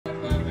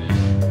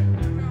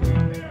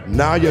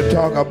Now you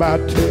talk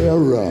about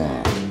terror.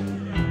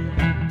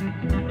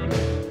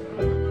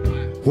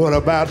 What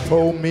about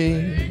for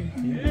me?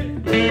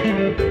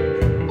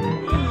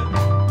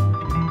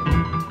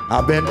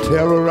 I've been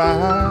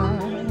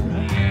terrorized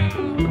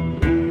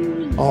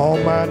all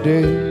my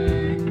day.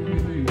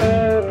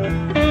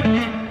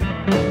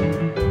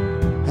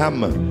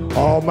 Hammer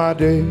all my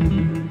day.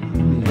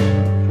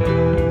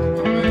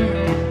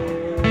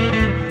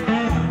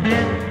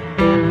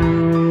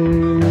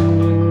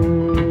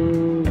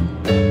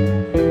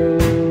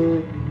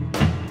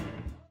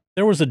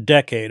 There was a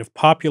decade of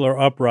popular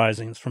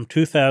uprisings from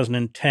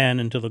 2010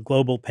 into the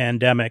global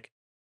pandemic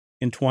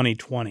in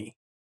 2020.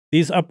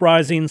 These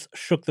uprisings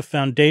shook the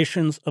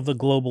foundations of the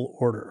global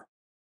order.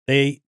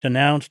 They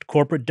denounced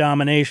corporate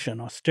domination,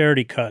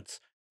 austerity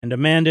cuts, and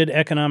demanded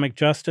economic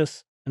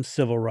justice and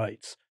civil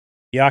rights.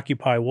 The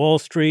Occupy Wall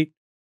Street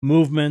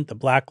movement, the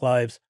Black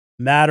Lives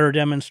Matter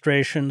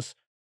demonstrations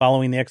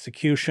following the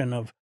execution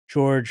of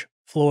George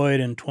Floyd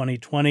in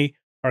 2020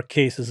 are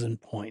cases in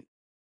point.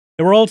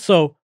 There were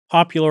also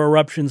popular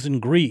eruptions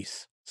in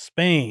Greece,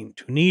 Spain,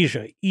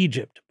 Tunisia,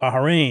 Egypt,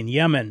 Bahrain,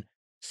 Yemen,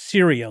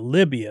 Syria,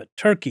 Libya,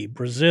 Turkey,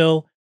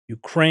 Brazil,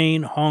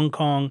 Ukraine, Hong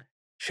Kong,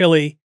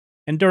 Chile,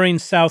 and during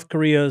South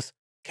Korea's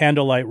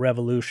Candlelight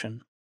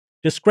Revolution.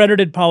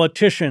 Discredited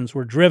politicians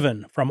were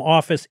driven from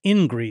office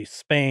in Greece,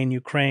 Spain,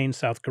 Ukraine,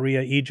 South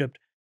Korea, Egypt,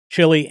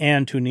 Chile,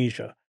 and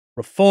Tunisia.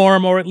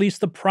 Reform, or at least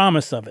the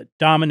promise of it,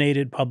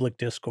 dominated public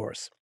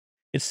discourse.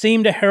 It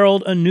seemed to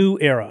herald a new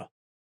era.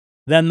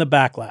 Then the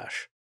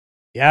backlash.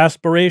 The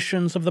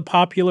aspirations of the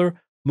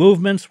popular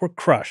movements were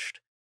crushed.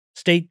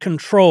 State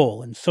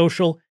control and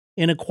social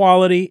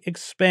inequality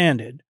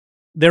expanded.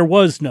 There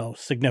was no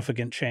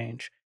significant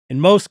change.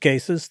 In most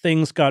cases,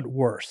 things got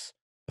worse.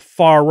 The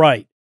far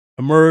right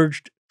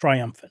emerged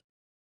triumphant.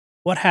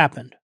 What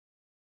happened?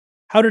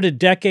 How did a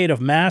decade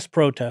of mass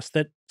protests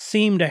that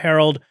seemed to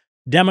herald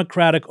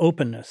democratic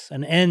openness,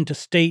 an end to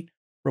state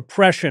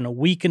repression, a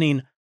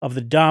weakening of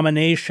the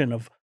domination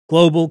of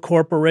global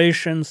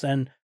corporations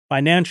and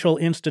financial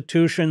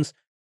institutions,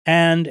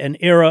 and an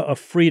era of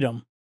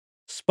freedom,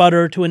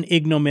 sputter to an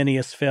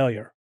ignominious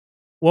failure?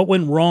 What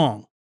went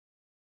wrong?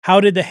 How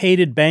did the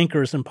hated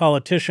bankers and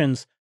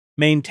politicians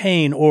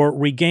maintain or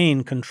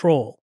regain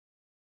control?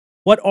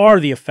 What are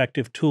the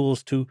effective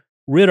tools to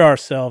rid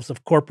ourselves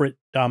of corporate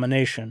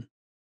domination?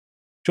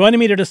 Joining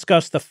me to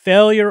discuss the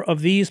failure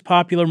of these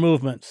popular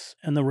movements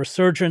and the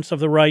resurgence of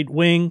the right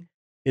wing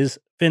is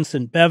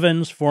Vincent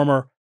Bevins,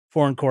 former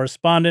foreign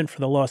correspondent for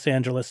the Los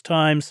Angeles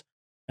Times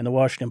and the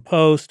Washington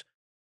Post,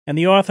 and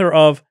the author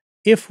of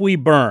If We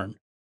Burn,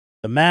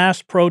 The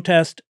Mass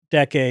Protest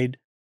Decade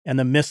and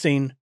the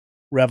Missing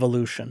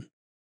Revolution.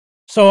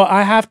 So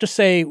I have to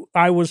say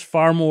I was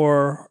far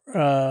more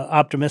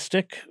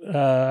optimistic.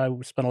 I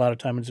spent a lot of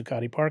time in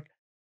Zuccotti Park.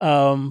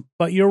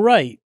 But you're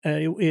right.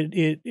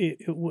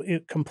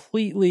 It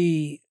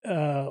completely,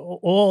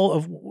 all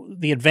of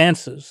the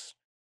advances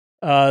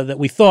that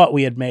we thought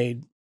we had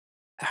made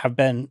have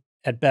been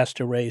at best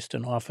erased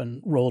and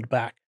often rolled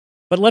back.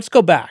 But let's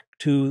go back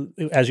to,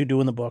 as you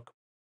do in the book,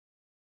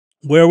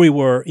 where we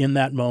were in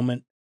that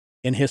moment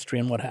in history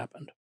and what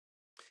happened.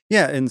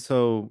 Yeah, and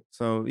so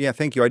yeah,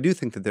 thank you. I do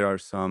think that there are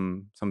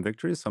some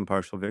victories, some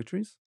partial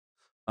victories,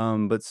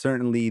 but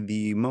certainly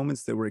the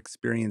moments that were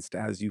experienced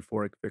as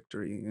euphoric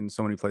victory in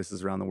so many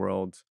places around the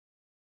world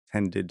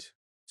tended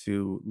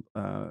to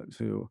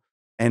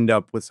end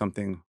up with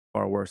something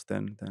far worse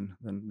than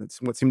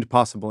that's what seemed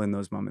possible in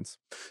those moments.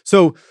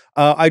 So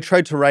I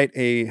tried to write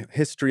a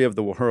history of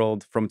the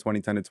world from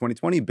 2010 to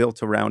 2020,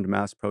 built around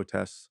mass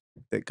protests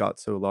that got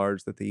so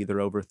large that they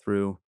either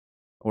overthrew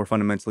or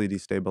fundamentally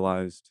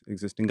destabilized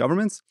existing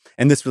governments.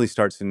 And this really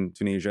starts in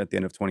Tunisia at the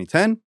end of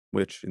 2010,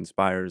 which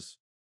inspires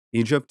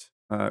Egypt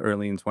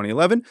early in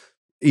 2011.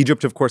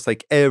 Egypt, of course,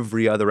 like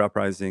every other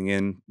uprising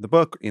in the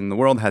book, in the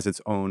world, has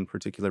its own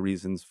particular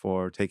reasons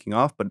for taking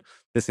off. But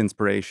this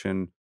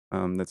inspiration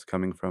that's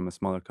coming from a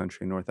smaller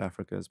country in North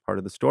Africa is part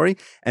of the story.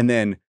 And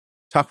then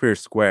Tahrir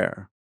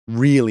Square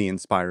really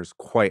inspires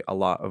quite a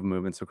lot of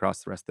movements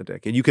across the rest of the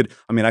decade. You could,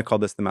 I mean, I call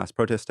this the mass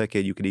protest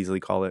decade. You could easily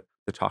call it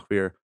the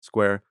Tahrir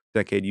Square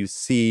decade. You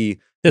see...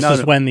 This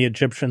is when the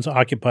Egyptians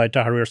occupied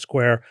Tahrir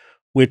Square,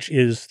 which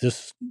is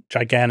this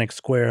gigantic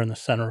square in the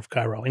center of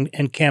Cairo,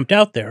 and camped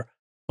out there,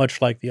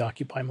 much like the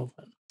Occupy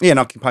movement. Yeah, and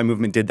Occupy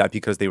movement did that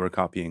because they were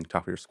copying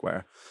Tahrir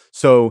Square.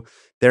 So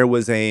there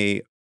was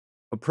a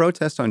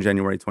protest on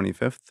January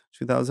 25th,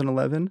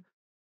 2011,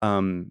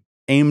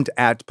 aimed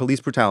at police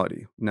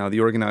brutality. Now,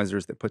 the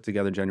organizers that put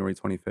together January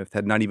 25th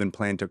had not even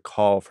planned to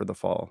call for the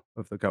fall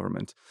of the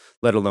government,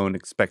 let alone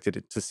expected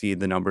it to see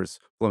the numbers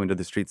flow into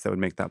the streets that would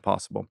make that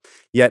possible.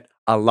 Yet,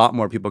 a lot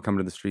more people come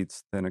to the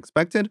streets than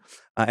expected.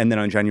 And then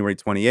on January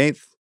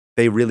 28th,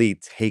 they really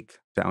take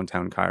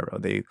downtown Cairo.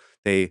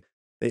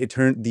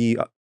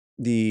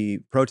 The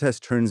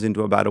protest turns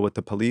into a battle with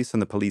the police,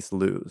 and the police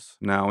lose.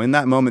 Now, in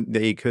that moment,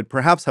 they could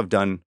perhaps have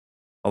done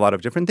a lot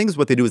of different things.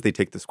 What they do is they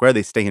take the square,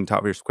 they stay in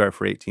Tahrir Square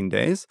for 18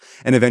 days,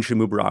 and eventually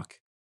Mubarak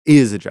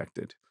is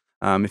ejected.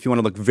 If you want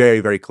to look very,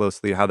 very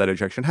closely at how that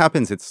ejection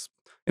happens, it's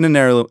in a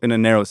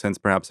narrow sense,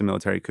 perhaps a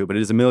military coup, but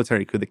it is a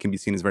military coup that can be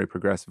seen as very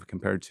progressive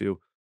compared to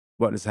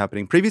what is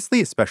happening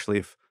previously, especially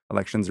if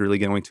elections are really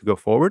going to go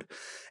forward.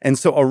 And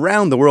so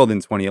around the world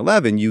in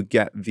 2011, you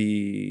get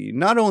the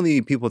not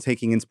only people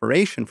taking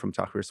inspiration from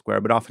Tahrir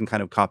Square, but often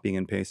kind of copying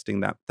and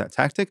pasting that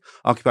tactic.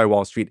 Occupy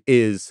Wall Street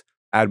is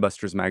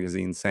Adbusters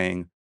magazine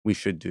saying we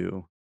should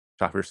do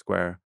Tahrir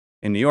Square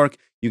in New York.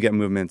 You get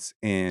movements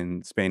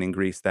in Spain and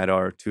Greece that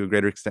are to a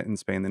greater extent in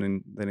Spain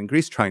than in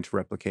Greece trying to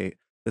replicate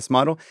this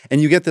model. And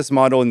you get this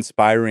model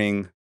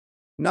inspiring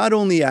not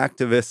only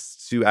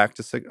activists to act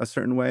a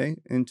certain way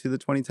into the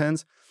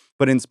 2010s,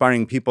 but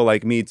inspiring people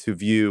like me to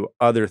view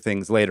other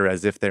things later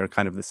as if they're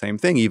kind of the same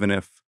thing, even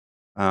if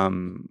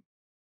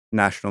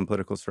national and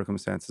political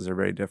circumstances are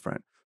very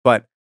different.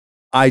 But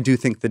I do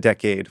think the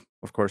decade,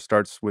 of course,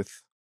 starts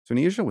with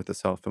Tunisia, with the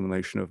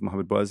self-immolation of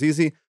Mohamed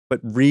Bouazizi,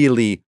 but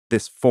really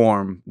this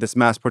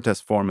mass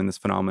protest form and this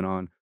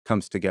phenomenon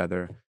comes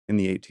together in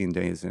the 18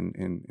 days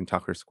in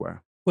Tahrir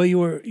Square. Well,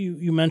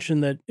 you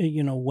mentioned that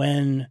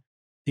when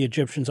the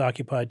Egyptians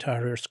occupied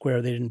Tahrir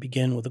Square, they didn't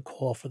begin with a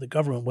call for the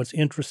government. What's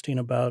interesting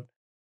about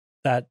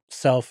that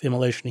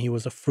self-immolation, he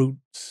was a fruit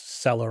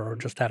seller or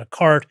just had a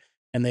cart,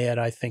 and they had,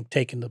 I think,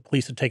 the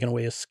police had taken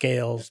away his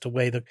scales to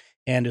weigh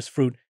his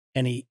fruit,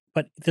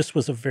 but this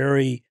was a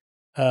very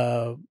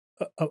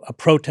a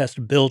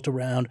protest built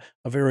around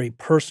a very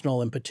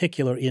personal and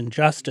particular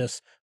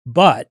injustice,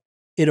 but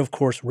it of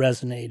course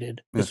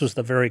resonated. This Yes. was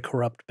the very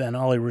corrupt Ben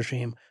Ali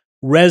regime,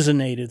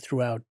 resonated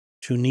throughout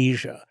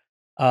Tunisia.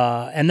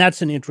 And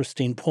that's an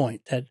interesting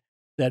point, that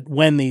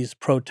when these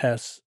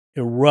protests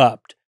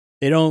erupt,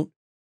 they don't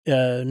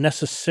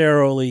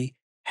necessarily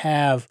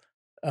have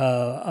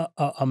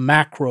a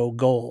macro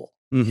goal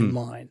in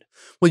mind.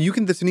 Well,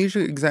 the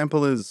Tunisia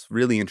example is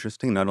really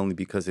interesting, not only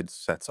because it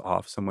sets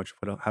off so much of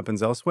what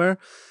happens elsewhere,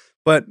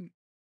 but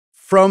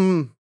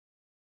from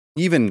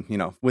even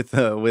with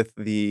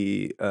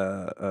the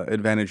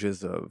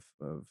advantages of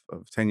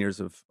 10 years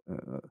of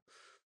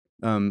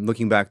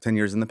looking back 10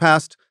 years in the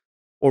past,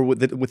 or with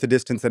the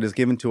distance that is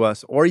given to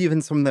us, or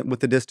even with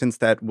the distance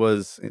that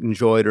was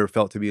enjoyed or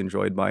felt to be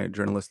enjoyed by a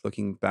journalist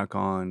looking back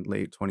on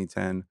late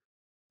 2010,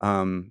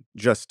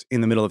 just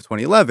in the middle of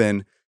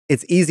 2011,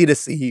 it's easy to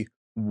see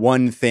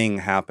one thing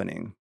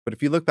happening. But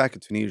if you look back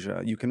at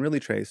Tunisia, you can really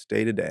trace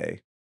day to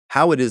day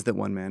how it is that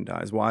one man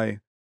dies,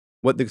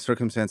 what the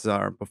circumstances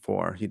are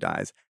before he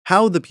dies,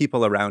 how the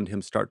people around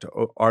him start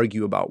to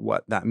argue about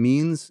what that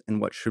means and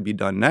what should be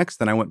done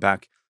next. And I went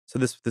back. So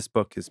this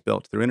book is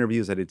built through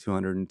interviews. I did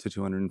 200 to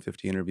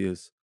 250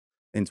 interviews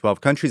in 12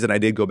 countries. And I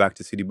did go back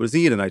to Sidi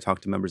Bouzid, and I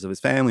talked to members of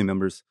his family,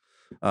 members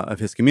of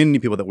his community,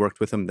 people that worked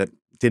with him that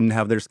didn't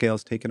have their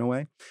scales taken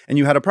away. And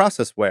you had a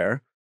process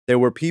where there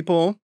were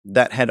people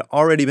that had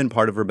already been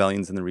part of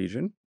rebellions in the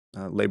region,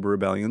 labor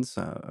rebellions,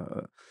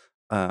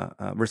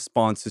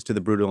 responses to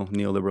the brutal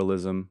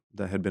neoliberalism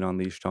that had been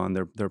unleashed on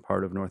their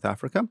part of North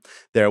Africa.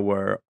 There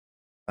were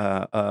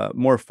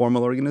more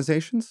formal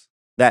organizations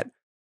that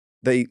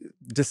they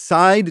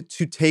decide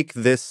to take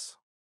this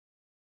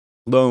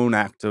lone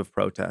act of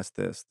protest,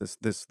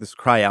 this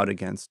cry out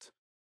against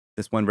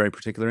this one very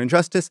particular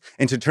injustice,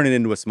 and to turn it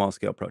into a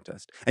small-scale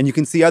protest. And you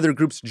can see other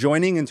groups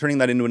joining and turning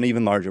that into an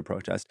even larger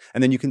protest.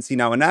 And then you can see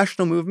now a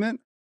national movement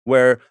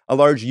where a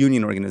large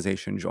union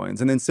organization joins,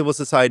 and then civil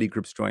society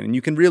groups join. And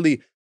you can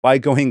really, by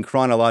going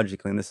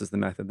chronologically, and this is the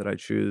method that I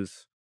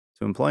choose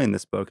to employ in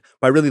this book,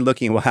 by really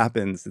looking at what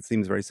happens, it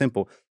seems very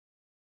simple.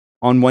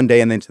 On one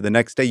day and then to the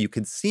next day, you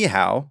could see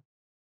how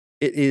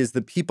it is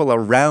the people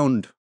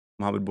around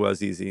Mohamed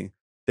Bouazizi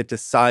that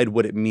decide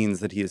what it means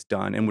that he has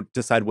done and would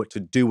decide what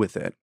to do with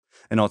it,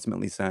 and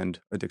ultimately send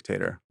a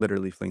dictator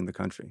literally fleeing the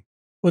country.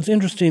 Well, it's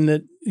interesting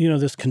that,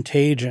 this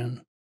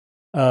contagion,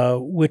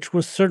 which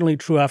was certainly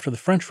true after the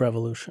French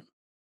Revolution.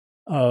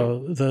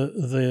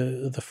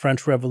 The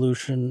French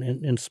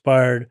Revolution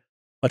inspired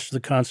much of the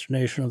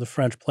consternation of the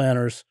French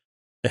planners,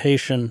 the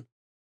Haitian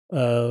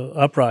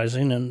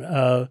uprising,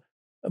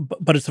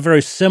 but it's a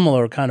very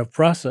similar kind of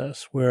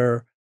process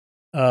where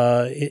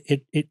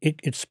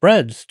it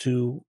spreads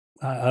to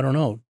I don't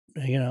know,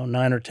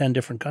 9 or 10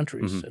 different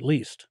countries at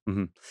least.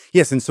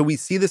 Yes, and so we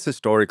see this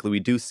historically. We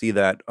do see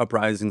that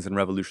uprisings and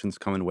revolutions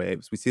come in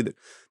waves. We see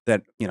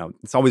that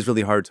it's always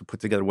really hard to put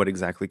together what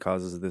exactly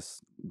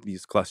causes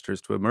these clusters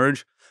to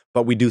emerge,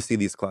 but we do see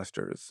these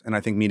clusters, and I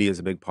think media is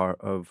a big part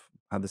of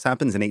how this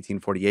happens. In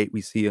 1848,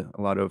 we see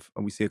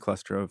a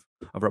cluster of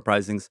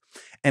uprisings,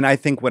 and I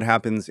think what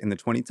happens in the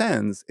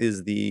 2010s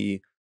is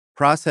the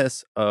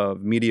process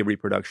of media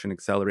reproduction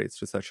accelerates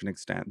to such an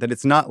extent that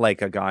it's not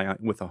like a guy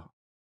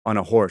on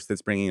a horse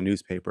that's bringing a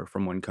newspaper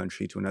from one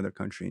country to another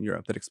country in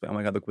Europe that explains, oh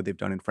my God, look what they've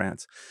done in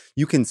France.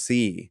 You can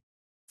see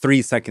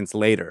 3 seconds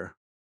later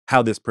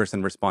how this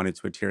person responded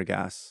to a tear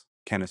gas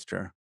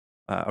canister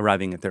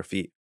arriving at their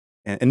feet.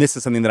 And this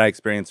is something that I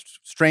experienced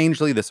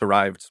strangely. This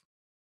arrived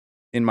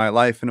in my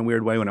life in a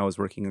weird way when I was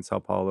working in Sao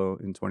Paulo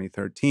in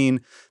 2013.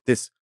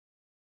 This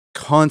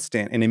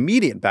constant and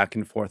immediate back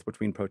and forth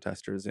between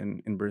protesters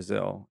in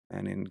Brazil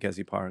and in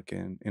Gezi Park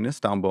in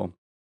Istanbul.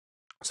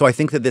 So I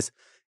think that this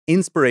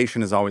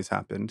inspiration has always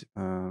happened,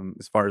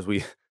 as far as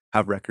we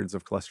have records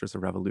of clusters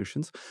of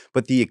revolutions.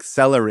 But the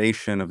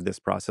acceleration of this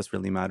process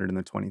really mattered in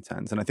the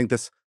 2010s. And I think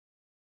this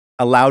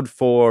allowed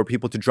for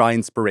people to draw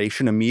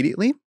inspiration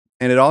immediately.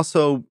 And it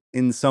also,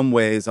 in some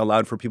ways,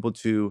 allowed for people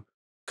to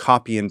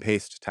copy and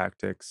paste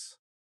tactics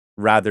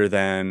rather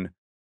than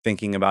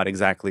thinking about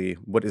exactly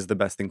what is the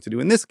best thing to do.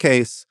 In this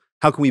case,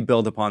 how can we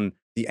build upon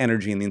the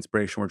energy and the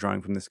inspiration we're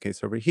drawing from this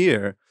case over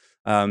here?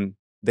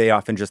 They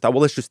often just thought,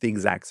 well, it's just the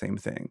exact same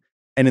thing.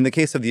 And in the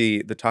case of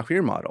the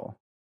Tahrir model,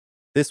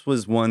 this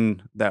was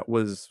one that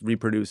was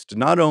reproduced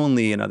not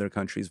only in other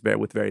countries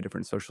with very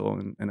different social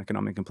and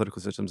economic and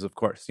political systems, of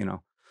course.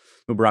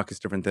 Mubarak is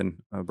different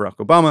than Barack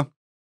Obama.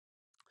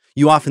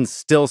 You often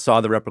still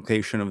saw the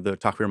replication of the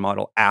Tahrir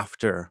model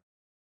after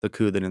the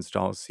coup that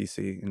installs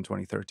Sisi in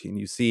 2013.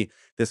 You see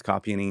this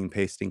copying and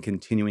pasting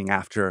continuing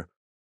after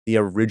the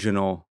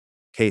original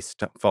case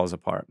falls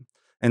apart.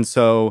 And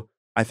so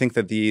I think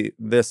that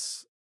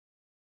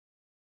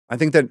I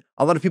think that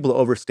a lot of people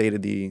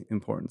overstated the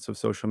importance of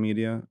social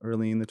media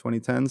early in the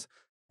 2010s.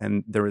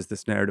 And there was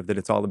this narrative that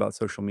it's all about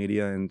social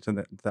media, and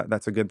so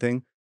that's a good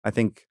thing. I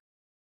think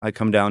I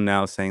come down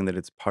now saying that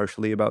it's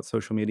partially about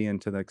social media, and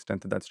to the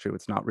extent that that's true,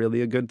 it's not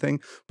really a good thing.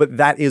 But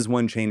that is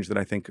one change that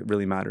I think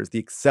really matters. The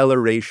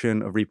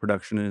acceleration of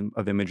reproduction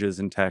of images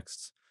and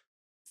texts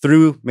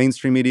through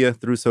mainstream media,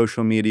 through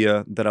social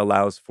media, that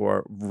allows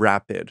for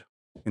rapid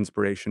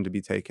inspiration to be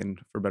taken,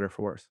 for better or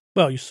for worse.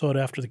 Well, you saw it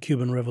after the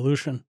Cuban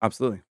Revolution.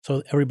 Absolutely.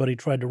 So everybody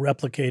tried to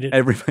replicate it.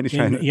 Everybody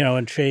trying to...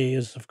 and Che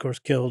is, of course,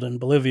 killed in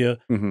Bolivia,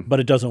 Mhm. but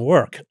it doesn't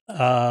work.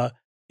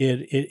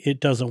 It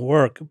doesn't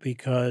work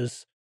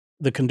because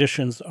the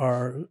conditions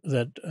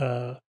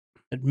that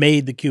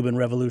made the Cuban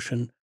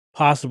Revolution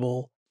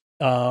possible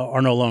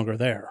are no longer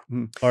there,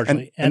 Mhm.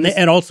 largely. And this-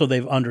 And also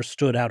they've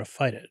understood how to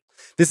fight it.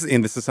 This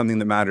is something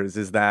that matters,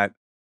 is that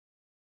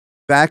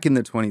back in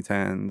the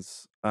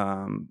 2010s,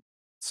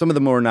 some of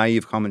the more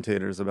naive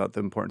commentators about the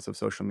importance of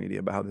social media,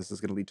 about how this is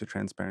going to lead to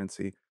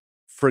transparency,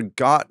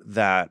 forgot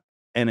that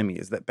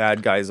enemies, that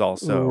bad guys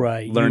also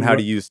learn how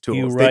to use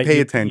tools. They pay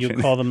attention.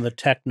 You call them the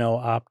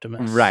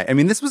techno-optimists. Right. I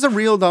mean, this was a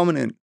real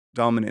dominant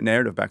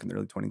narrative back in the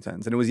early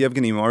 2010s. And it was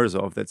Yevgeny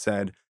Morozov that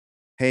said,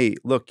 hey,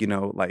 look,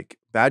 like,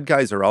 bad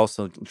guys are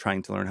also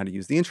trying to learn how to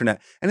use the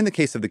internet. And in the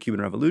case of the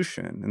Cuban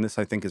Revolution, and this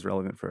I think is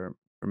relevant for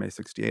May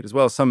 68 as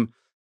well, some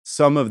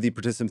of the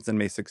participants in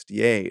May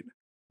 68,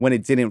 when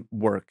it didn't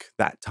work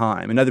that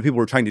time, and other people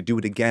were trying to do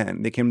it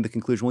again, they came to the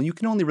conclusion, well, you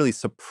can only really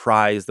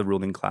surprise the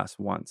ruling class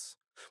once.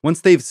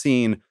 Once they've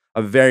seen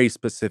a very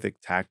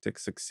specific tactic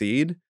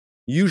succeed,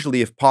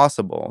 usually, if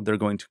possible, they're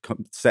going to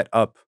set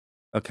up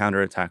a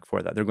counterattack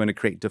for that. They're going to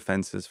create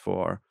defenses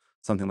for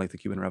something like the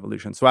Cuban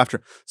Revolution. So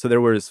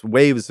there was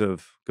waves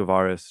of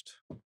Guevarist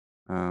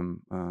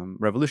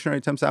revolutionary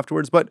attempts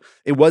afterwards, but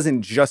it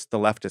wasn't just the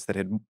leftists that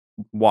had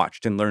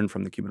watched and learned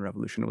from the Cuban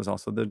Revolution. It was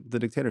also the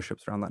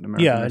dictatorships around Latin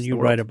America. Yeah, and you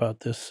write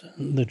about this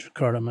in the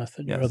Jakarta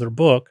Method, your Yes. other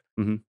book,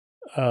 Mhm.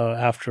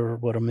 After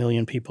 1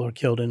 million people are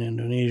killed in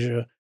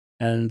Indonesia,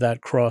 and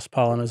that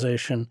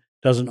cross-pollination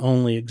doesn't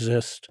only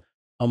exist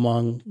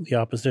among the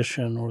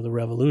opposition or the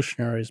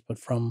revolutionaries, but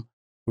from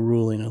the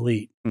ruling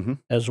elite Mhm.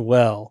 as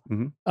well.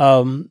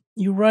 Mhm.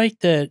 You write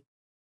that,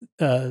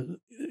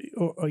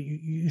 or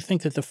you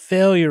think that the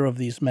failure of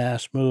these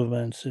mass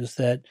movements is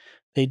that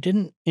they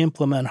didn't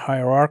implement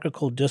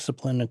hierarchical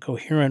discipline and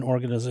coherent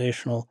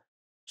organizational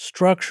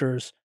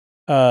structures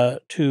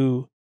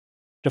to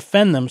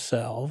defend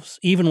themselves,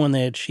 even when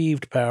they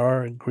achieved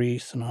power in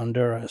Greece and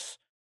Honduras.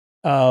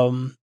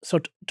 So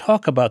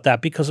talk about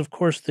that, because, of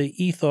course, the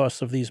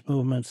ethos of these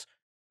movements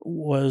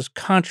was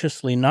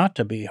consciously not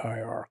to be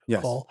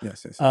hierarchical,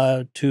 Yes.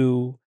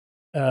 to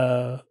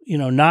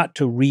not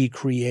to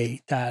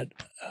recreate that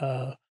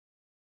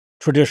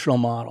traditional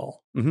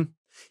model. Mhm.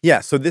 Yeah,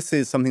 so this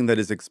is something that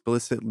is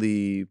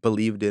explicitly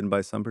believed in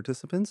by some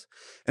participants.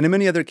 And in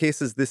many other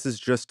cases, this is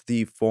just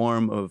the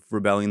form of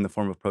rebellion, the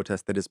form of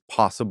protest that is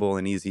possible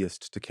and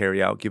easiest to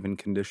carry out given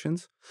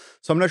conditions.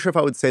 So I'm not sure if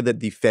I would say that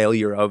the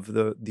failure of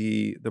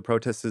the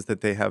protests is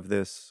that they have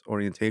this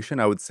orientation.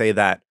 I would say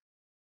that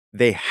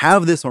they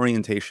have this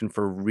orientation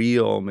for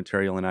real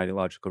material and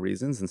ideological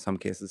reasons, in some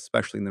cases,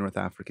 especially in the North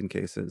African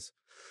cases.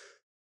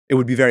 It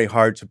would be very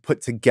hard to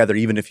put together,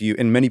 even if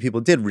and many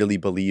people did really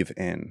believe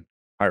in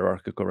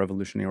hierarchical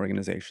revolutionary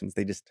organizations.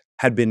 They just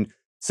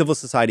civil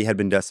society had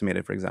been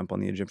decimated, for example,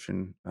 in the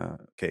Egyptian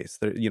case.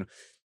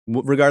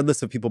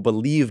 Regardless if people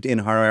believed in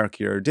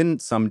hierarchy or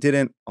didn't, some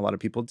didn't, a lot of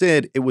people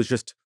did. It was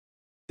just,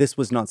 this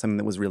was not something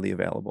that was really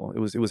available. It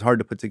was hard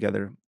to put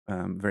together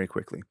very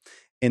quickly.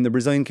 In the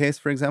Brazilian case,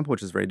 for example,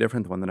 which is very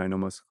different, the one that I know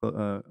most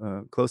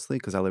closely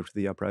because I lived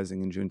through the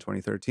uprising in June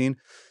 2013,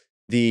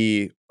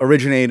 the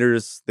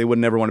originators, they would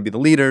never want to be the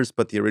leaders,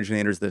 but the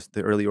originators,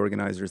 the early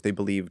organizers, they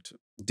believed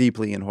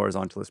deeply in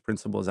horizontalist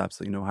principles,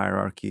 absolutely no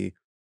hierarchy,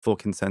 full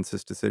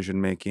consensus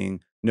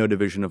decision-making, no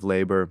division of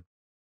labor.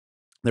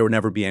 There would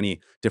never be any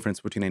difference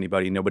between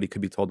anybody. Nobody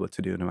could be told what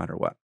to do no matter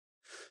what.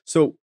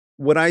 So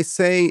what I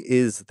say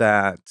is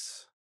that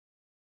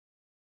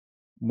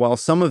while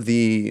some of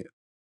the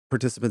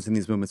participants in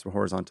these movements were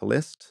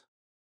horizontalist,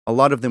 a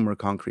lot of them were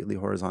concretely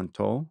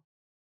horizontal.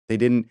 They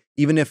didn't,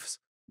 even if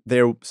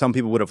some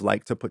people would have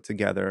liked to put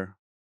together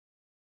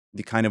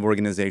the kind of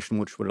organization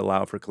which would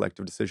allow for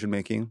collective decision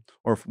making,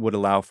 or would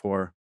allow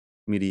for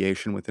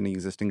mediation within the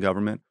existing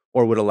government,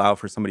 or would allow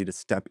for somebody to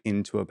step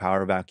into a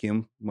power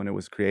vacuum when it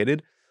was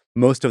created,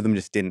 most of them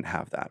just didn't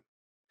have that.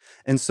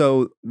 And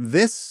so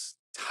this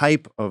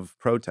type of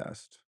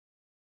protest,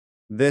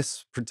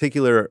 this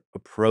particular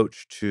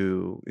approach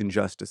to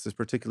injustice, this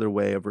particular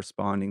way of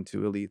responding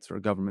to elites or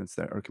governments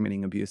that are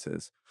committing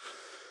abuses,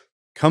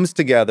 comes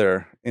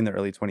together in the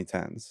early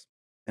 2010s.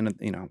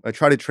 And, I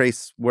try to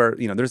trace where,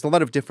 there's a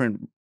lot of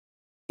different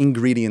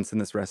ingredients in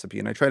this recipe,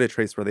 and I try to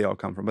trace where they all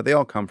come from, but they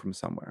all come from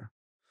somewhere.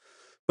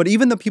 But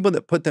even the people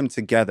that put them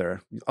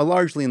together,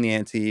 largely in the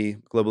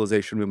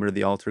anti-globalization movement or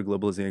the alter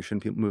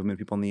globalization movement,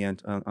 people on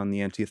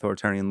the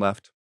anti-authoritarian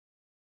left,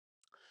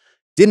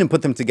 didn't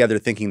put them together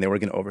thinking they were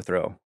going to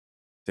overthrow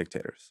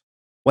dictators.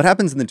 What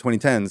happens in the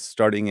 2010s,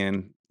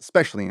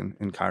 especially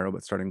in Cairo,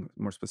 but starting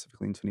more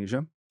specifically in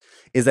Tunisia,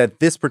 is that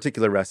this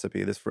particular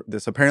recipe,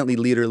 this apparently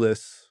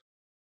leaderless,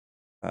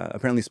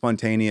 apparently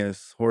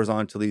spontaneous,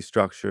 horizontally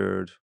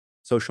structured,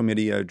 social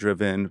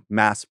media-driven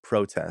mass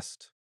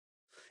protest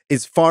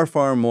is far,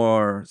 far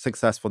more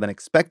successful than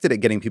expected at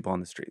getting people on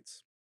the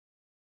streets.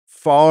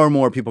 Far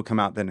more people come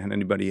out than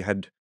anybody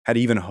had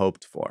even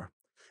hoped for.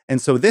 And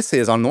so this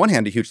is, on the one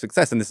hand, a huge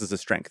success, and this is a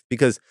strength,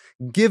 because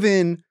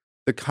given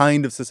the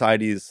kind of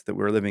societies that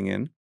we're living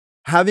in,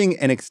 having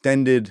an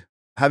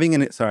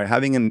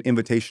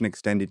invitation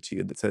extended to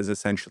you that says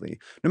essentially,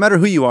 no matter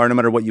who you are, no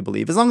matter what you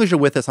believe, as long as you're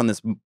with us on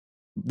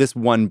this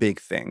one big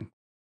thing,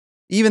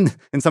 even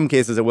in some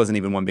cases it wasn't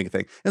even one big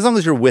thing, as long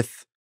as you're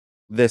with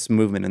this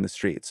movement in the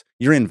streets,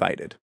 you're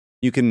invited.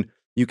 You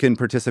can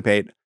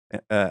participate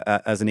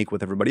as an equal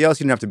with everybody else.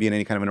 You don't have to be in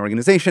any kind of an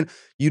organization.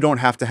 You don't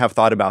have to have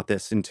thought about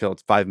this until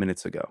 5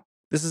 minutes ago.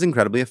 This is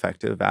incredibly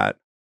effective at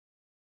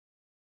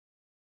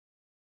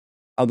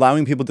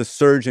allowing people to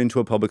surge into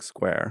a public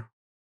square,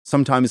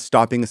 sometimes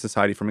stopping a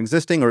society from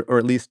existing, or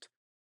at least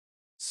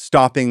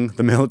stopping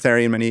the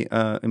military in many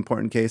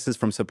important cases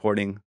from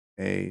supporting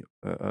a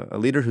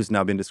leader who's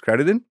now been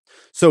discredited.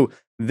 So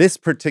this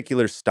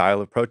particular style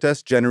of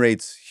protest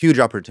generates huge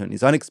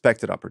opportunities,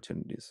 unexpected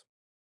opportunities.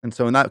 And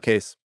so in that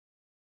case,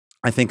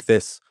 I think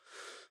this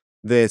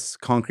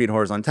concrete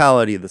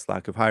horizontality, this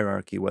lack of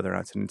hierarchy, whether or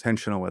not it's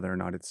intentional, whether or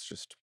not it's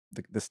just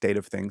the state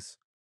of things,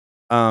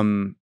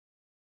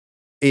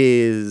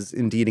 is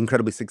indeed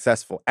incredibly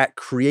successful at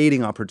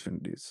creating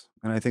opportunities.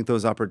 And I think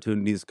those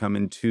opportunities come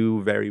in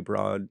two very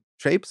broad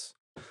shapes.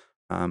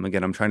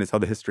 Again, I'm trying to tell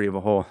the history of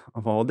a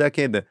whole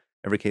decade. That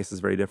every case is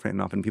very different,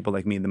 and often people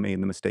like me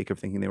made the mistake of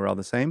thinking they were all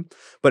the same.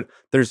 But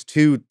there's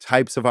two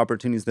types of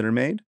opportunities that are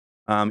made.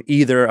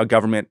 Either a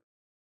government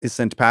is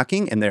sent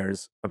packing and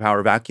there's a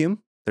power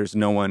vacuum, there's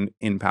no one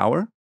in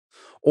power,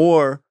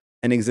 or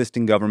an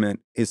existing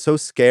government is so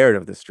scared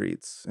of the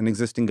streets, an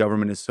existing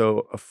government is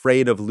so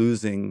afraid of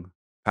losing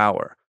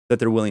power that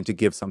they're willing to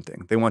give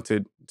something. They want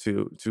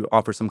to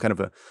offer some kind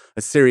of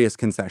a serious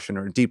concession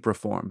or a deep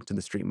reform to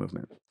the street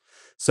movement.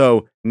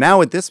 So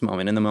now at this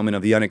moment, in the moment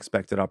of the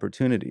unexpected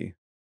opportunity,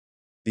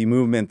 the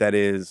movement that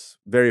is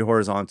very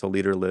horizontal,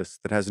 leaderless,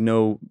 that has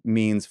no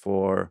means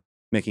for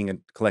making a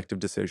collective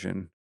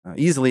decision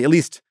easily, at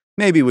least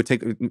maybe would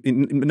take,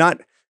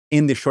 not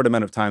in the short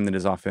amount of time that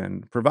is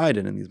often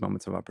provided in these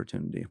moments of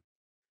opportunity.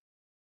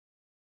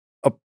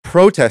 A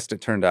protest,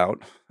 it turned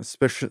out,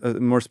 especially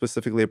more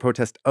specifically, a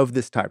protest of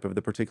this type, of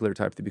the particular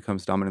type that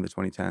becomes dominant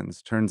in the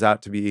 2010s, turns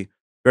out to be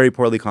very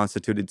poorly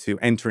constituted to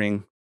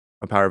entering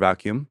a power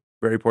vacuum,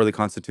 very poorly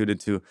constituted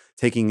to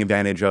taking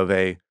advantage of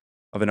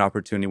an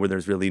opportunity where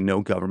there's really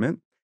no government,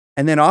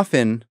 and then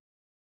often,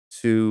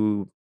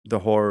 to the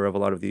horror of a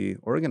lot of the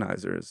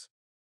organizers,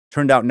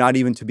 turned out not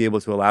even to be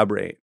able to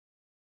elaborate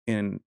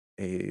in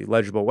a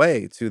legible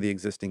way to the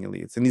existing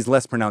elites. In these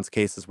less pronounced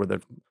cases where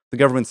the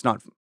government's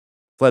not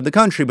fled the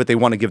country, but they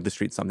want to give the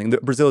streets something.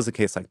 Brazil is a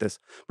case like this.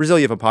 Brazil,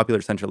 you have a popular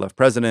center-left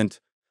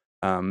president.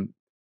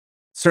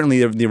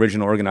 Certainly, the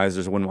original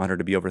organizers wouldn't want her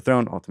to be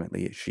overthrown.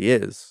 Ultimately, she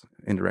is,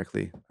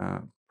 indirectly,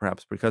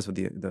 perhaps because of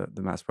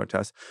the mass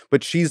protests.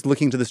 But she's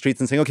looking to the streets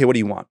and saying, okay, what do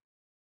you want?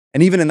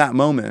 And even in that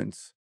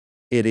moment,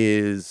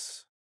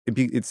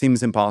 it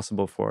seems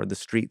impossible for the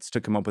streets to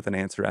come up with an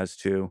answer as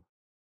to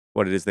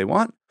what it is they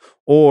want.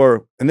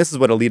 And this is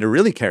what a leader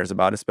really cares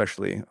about,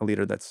 especially a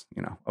leader that's,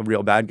 a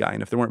real bad guy.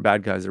 And if there weren't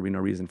bad guys, there'd be no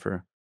reason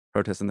for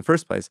protests in the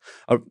first place.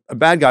 A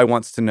bad guy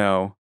wants to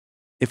know,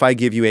 if I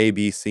give you A,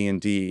 B, C, and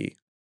D,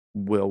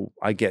 will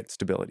I get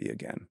stability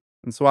again?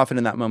 And so often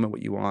in that moment,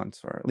 what you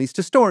want, or at least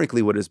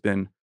historically what has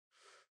been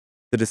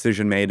the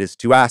decision made, is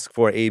to ask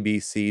for A, B,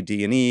 C,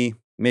 D, and E.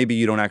 Maybe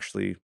you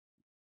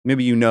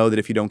know that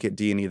if you don't get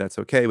D and E, that's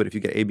okay. But if you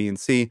get A, B, and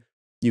C,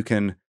 you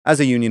can, as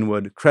a union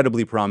would,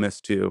 credibly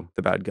promise to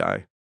the bad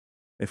guy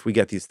if we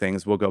get these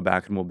things, we'll go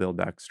back and we'll build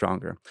back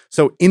stronger.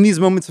 So in these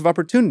moments of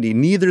opportunity,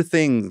 neither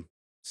thing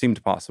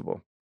seemed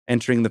possible.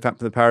 Entering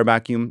the power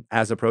vacuum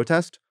as a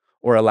protest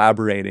or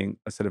elaborating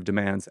a set of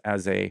demands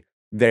as a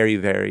very,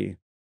 very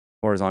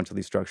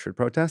horizontally structured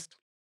protest.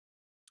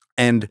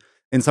 And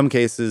in some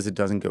cases, it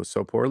doesn't go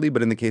so poorly,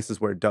 but in the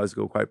cases where it does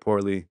go quite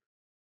poorly,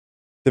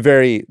 the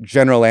very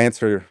general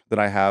answer that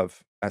I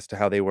have as to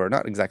how they were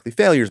not exactly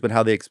failures, but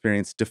how they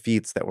experienced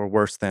defeats that were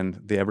worse than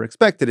they ever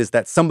expected is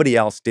that somebody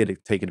else did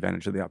take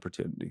advantage of the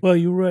opportunity. Well,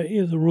 you're right.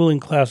 The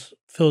ruling class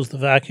fills the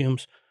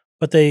vacuums,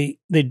 but they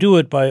do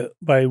it by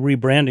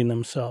rebranding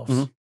themselves.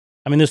 Mhm.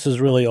 I mean, this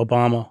is really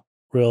Obama.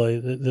 Really,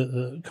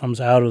 the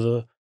comes out of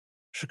the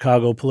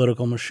Chicago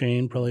political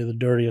machine, probably the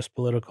dirtiest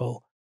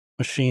political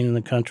machine in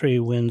the country. He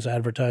wins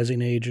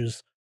Advertising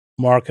Age's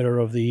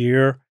Marketer of the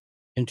Year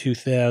in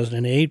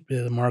 2008.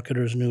 The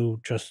marketers knew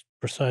just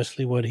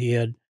precisely what he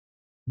had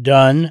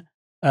done.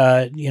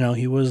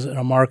 He was a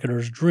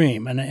marketer's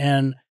dream,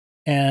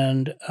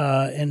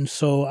 and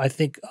so I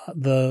think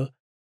the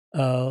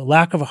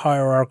lack of a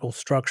hierarchical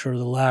structure,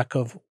 the lack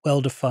of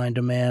well-defined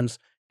demands,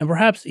 and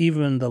perhaps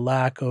even the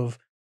lack of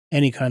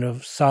any kind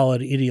of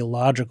solid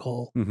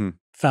ideological Mhm.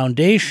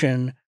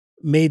 foundation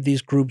made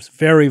these groups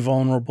very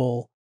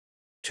vulnerable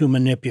to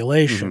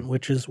manipulation, Mhm.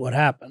 which is what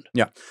happened.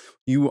 Yeah.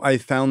 I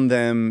found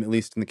them, at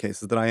least in the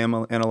cases that I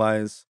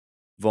analyze,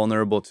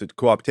 vulnerable to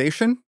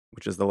co-optation,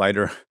 which is the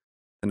lighter,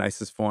 the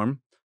nicest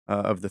form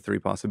of the three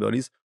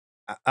possibilities.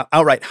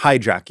 Outright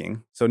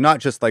hijacking. So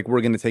not just like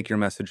we're going to take your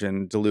message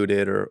and dilute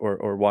it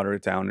or water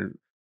it down. Or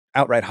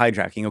outright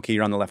hijacking. Okay,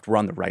 you're on the left, we're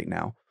on the right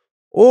now.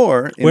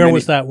 Or in Where many,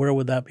 was that? Where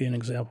would that be an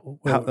example?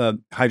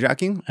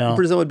 hijacking. Yeah.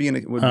 Brazil would be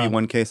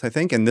one case, I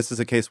think, and this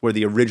is a case where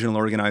the original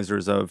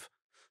organizers of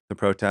the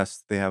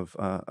protests, they're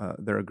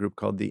a group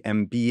called the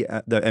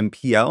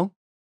MPL,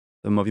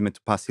 the Movimento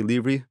Passe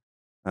Livre.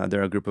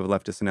 They're a group of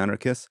leftists and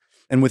anarchists.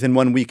 And within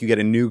 1 week, you get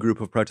a new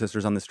group of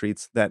protesters on the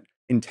streets that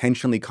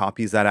intentionally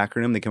copies that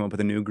acronym. They come up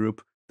with a new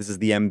group. This is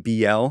the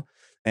MBL.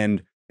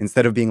 And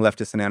instead of being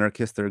leftists and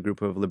anarchists, they're a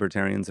group of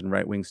libertarians and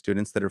right-wing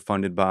students that are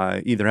funded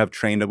by, either have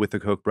trained with the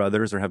Koch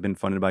brothers or have been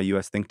funded by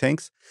U.S. think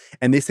tanks.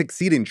 And they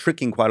succeed in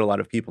tricking quite a lot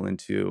of people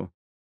into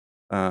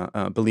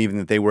believing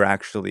that they were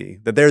actually,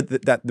 they're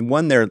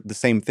the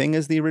same thing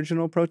as the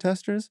original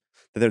protesters,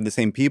 that they're the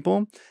same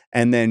people,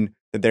 and then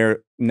that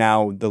they're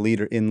now the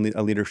leader in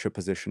a leadership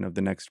position of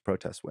the next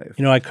protest wave.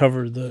 I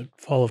covered the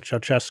fall of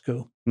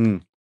Ceausescu,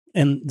 Mm.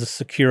 and the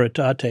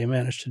Securitate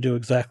managed to do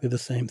exactly the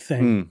same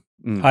thing.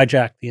 Mm.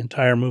 Hijacked the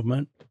entire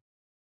movement.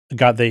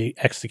 They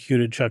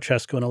executed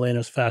Ceausescu and Elena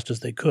as fast as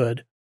they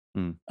could.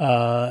 Mm.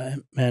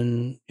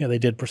 And they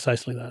did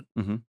precisely that.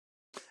 Mm-hmm.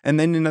 And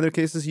then in other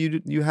cases,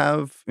 you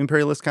have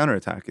imperialist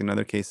counterattack. In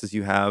other cases,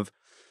 you have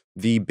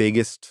the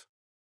biggest,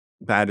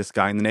 baddest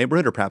guy in the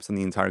neighborhood, or perhaps in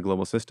the entire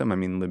global system. I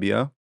mean,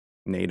 Libya,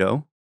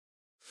 NATO,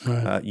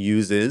 Right.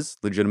 uses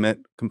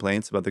legitimate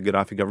complaints about the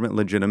Gaddafi government,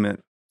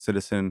 legitimate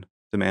citizen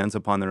demands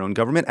upon their own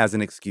government as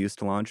an excuse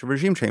to launch a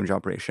regime change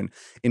operation.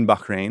 In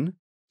Bahrain,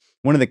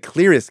 one of the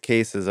clearest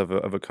cases of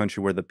a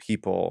country where the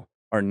people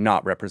are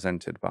not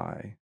represented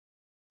by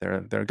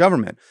their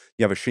government.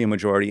 You have a Shia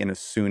majority and a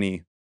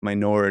Sunni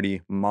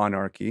minority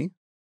monarchy.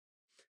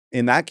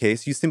 In that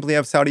case, you simply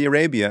have Saudi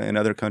Arabia and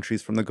other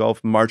countries from the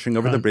Gulf marching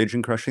over the Right. bridge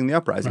and crushing the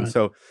uprising. Right.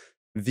 So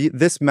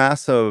this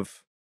mass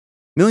of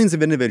millions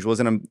of individuals,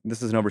 and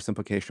this is an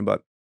oversimplification,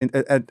 but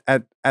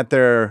at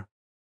their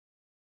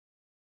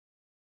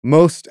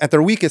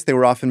weakest, they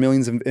were often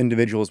millions of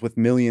individuals with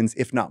millions,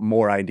 if not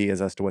more,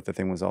 ideas as to what the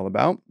thing was all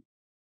about.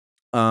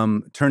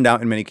 Turned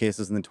out in many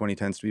cases in the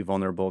 2010s to be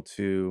vulnerable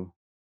to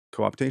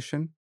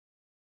co-optation,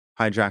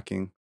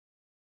 hijacking,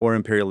 or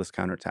imperialist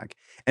counterattack.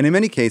 And in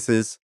many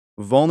cases,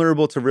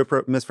 vulnerable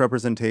to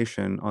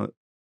misrepresentation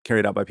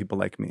carried out by people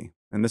like me.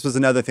 And this was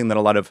another thing that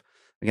a lot of,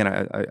 again,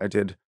 I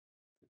did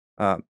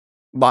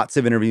lots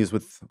of interviews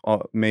with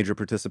major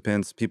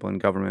participants, people in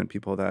government,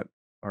 people that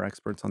are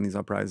experts on these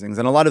uprisings.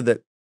 And a lot of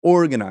the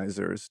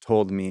organizers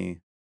told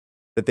me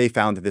that they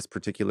found that this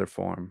particular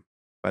form,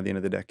 by the end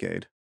of the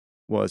decade,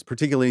 was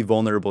particularly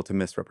vulnerable to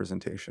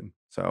misrepresentation.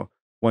 So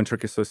one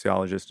Turkish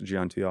sociologist,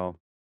 Cihan Tüyal,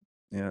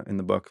 in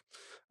the book,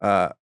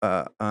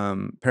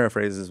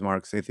 paraphrases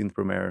Marx' 18th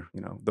Brumaire,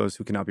 those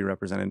who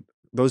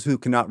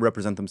cannot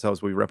represent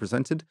themselves will be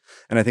represented.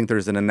 And I think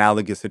there's an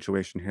analogous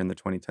situation here in the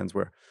 2010s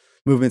where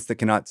movements that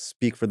cannot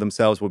speak for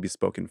themselves will be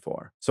spoken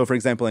for. So, for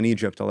example, in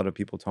Egypt, a lot of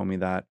people told me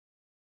that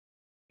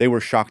they were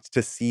shocked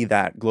to see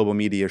that global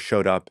media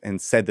showed up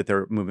and said that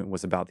their movement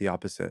was about the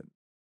opposite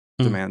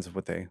demands of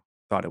what they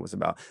thought it was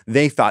about.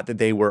 They thought that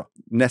they were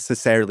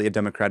necessarily, a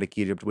democratic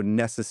Egypt would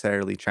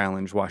necessarily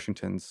challenge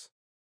Washington's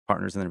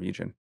partners in the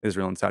region,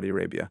 Israel and Saudi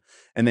Arabia.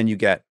 And then you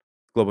get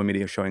global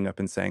media showing up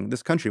and saying,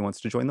 this country wants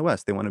to join the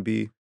West. They want to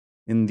be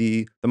in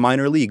the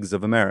minor leagues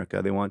of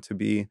America. They want to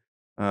be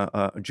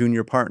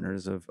junior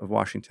partners of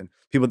Washington.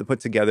 People that put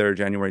together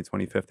January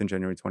 25th and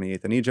January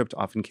 28th in Egypt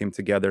often came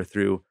together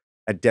through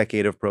a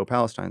decade of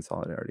pro-Palestine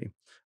solidarity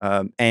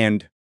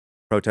and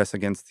protests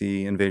against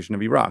the invasion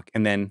of Iraq.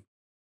 And then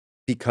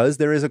because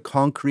there is a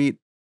concrete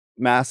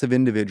massive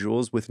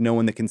individuals with no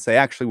one that can say,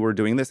 actually, we're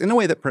doing this in a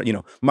way that,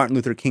 Martin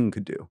Luther King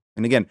could do.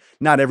 And again,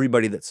 not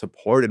everybody that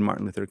supported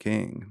Martin Luther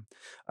King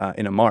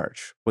in a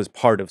march was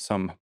part of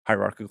some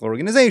hierarchical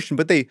organization,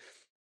 but they,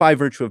 by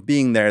virtue of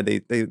being there,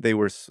 they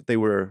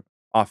were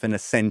often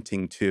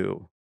assenting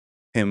to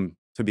him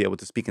to be able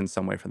to speak in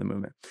some way for the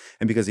movement.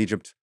 And because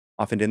Egypt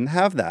often didn't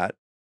have that,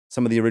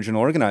 some of the original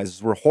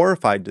organizers were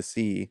horrified to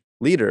see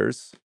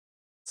leaders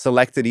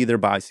selected either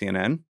by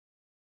CNN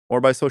or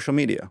by social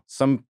media.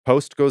 Some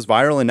post goes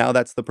viral, and now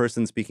that's the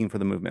person speaking for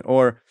the movement.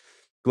 Or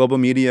global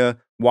media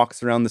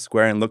walks around the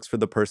square and looks for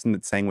the person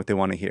that's saying what they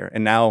want to hear.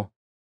 And now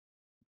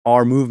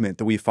our movement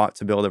that we fought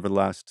to build over the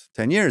last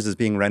 10 years is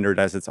being rendered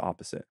as its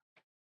opposite.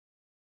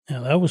 Yeah,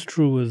 that was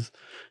true with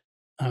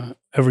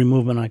every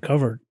movement I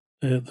covered.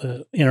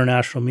 The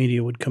international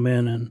media would come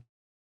in and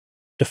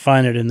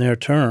define it in their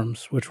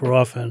terms, which were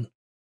often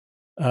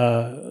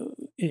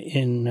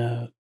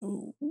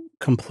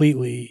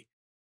completely,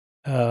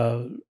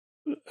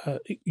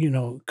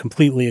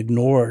 completely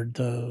ignored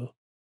the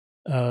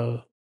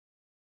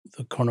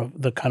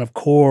kind of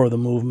core of the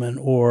movement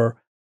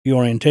or the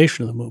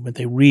orientation of the movement.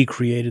 They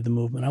recreated the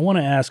movement. I want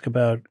to ask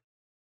about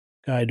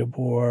Guy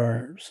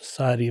Debord,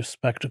 Society of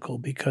Spectacle,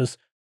 because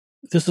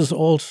this is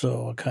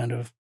also a kind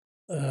of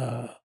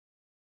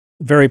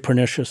very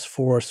pernicious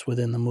force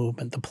within the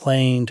movement, the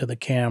playing to the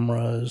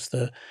cameras,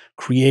 the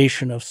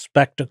creation of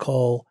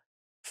spectacle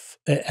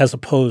as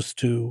opposed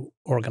to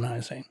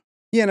organizing.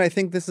 Yeah, and I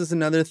think this is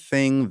another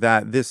thing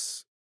that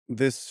this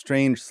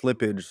strange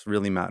slippage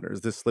really matters.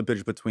 This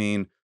slippage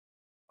between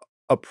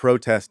a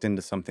protest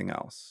into something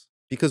else.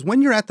 Because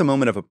when you're at the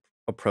moment of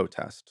a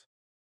protest,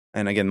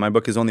 and again, my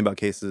book is only about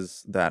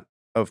cases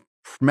of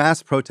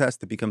mass protest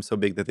that become so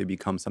big that they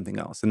become something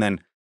else. And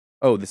then,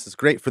 oh, this is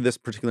great for this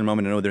particular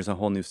moment. And oh, there's a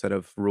whole new set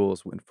of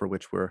rules for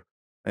which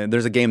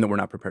there's a game that we're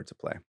not prepared to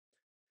play.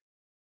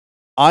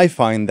 I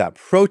find that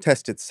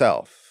protest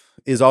itself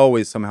is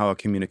always somehow a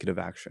communicative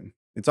action.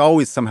 It's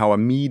always somehow a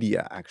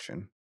media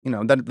action.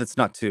 That's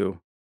not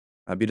to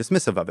be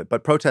dismissive of it,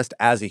 but protest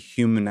as a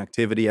human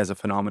activity, as a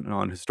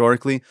phenomenon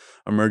historically,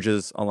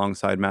 emerges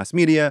alongside mass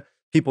media.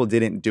 People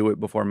didn't do it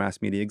before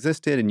mass media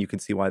existed, and you can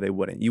see why they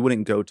wouldn't. You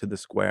wouldn't go to the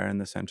square in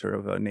the center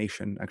of a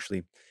nation.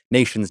 Actually,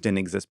 nations didn't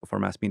exist before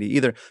mass media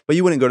either, but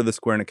you wouldn't go to the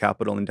square in a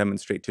capital and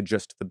demonstrate to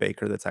just the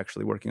baker that's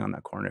actually working on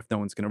that corner if no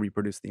one's going to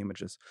reproduce the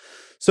images.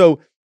 So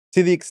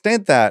to the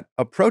extent that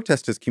a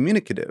protest is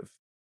communicative,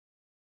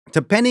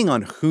 depending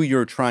on who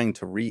you're trying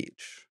to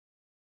reach,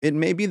 it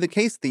may be the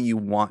case that you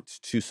want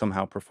to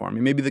somehow perform.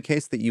 It may be the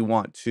case that you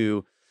want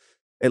to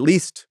at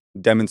least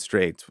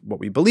demonstrate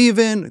what we believe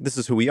in. This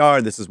is who we are.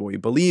 This is what we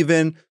believe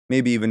in.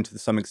 Maybe even to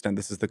some extent,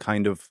 this is the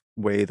kind of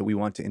way that we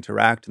want to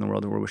interact in the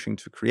world that we're wishing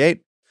to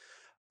create.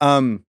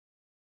 But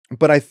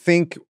I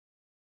think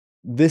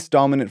this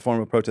dominant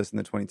form of protest in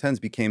the 2010s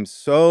became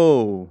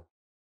so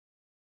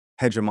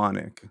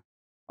hegemonic,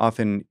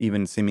 often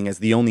even seeming as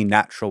the only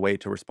natural way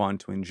to respond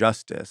to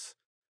injustice,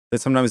 that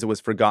sometimes it was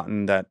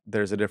forgotten that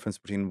there's a difference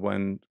between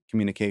when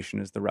communication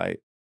is the right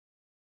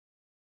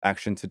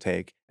action to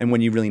take and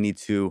when you really need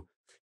to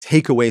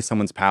take away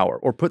someone's power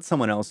or put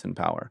someone else in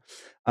power.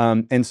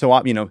 And so,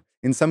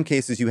 in some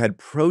cases, you had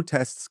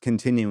protests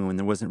continuing when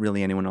there wasn't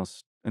really anyone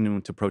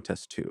to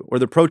protest to, or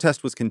the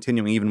protest was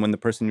continuing even when the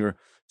person you were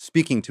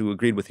speaking to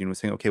agreed with you and was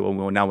saying, okay,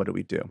 well, now what do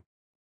we do?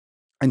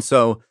 And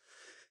so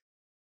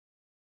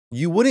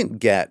you wouldn't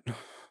get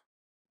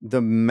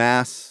the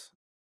mass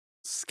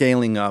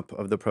scaling up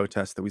of the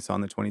protests that we saw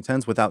in the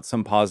 2010s without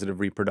some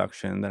positive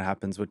reproduction that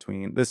happens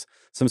between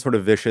some sort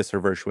of vicious or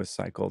virtuous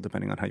cycle,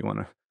 depending on how you want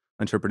to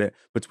interpret it,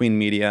 between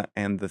media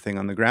and the thing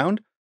on the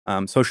ground,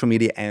 social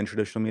media and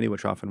traditional media,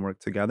 which often work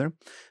together.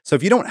 So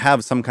if you don't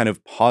have some kind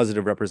of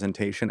positive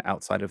representation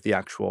outside of the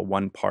actual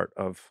one part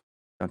of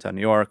downtown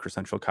New York or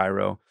central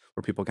Cairo,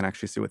 where people can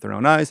actually see with their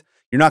own eyes,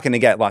 you're not going to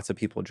get lots of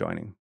people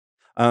joining.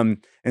 And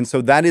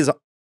so that is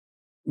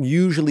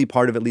usually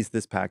part of at least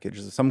this package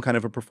is some kind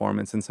of a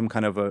performance and some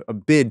kind of a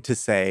bid to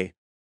say,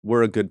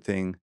 we're a good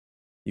thing,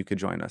 you could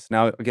join us.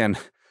 Now, again,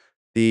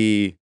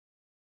 the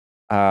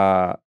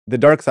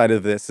dark side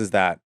of this is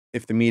that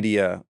if the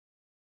media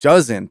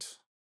doesn't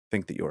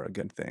think that you're a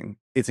good thing,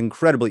 it's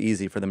incredibly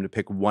easy for them to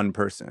pick one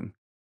person,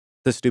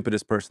 the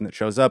stupidest person that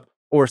shows up,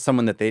 or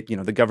someone that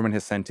the government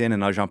has sent in,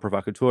 an agent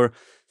provocateur,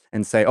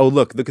 and say, oh,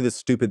 look at this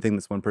stupid thing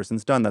this one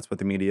person's done. That's what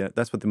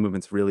the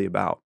movement's really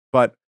about.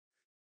 But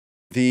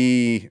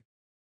the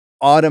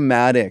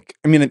automatic,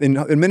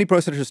 and many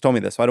protesters told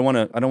me this, so I don't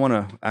want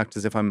to act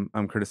as if I'm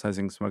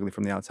criticizing smugly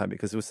from the outside,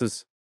 because this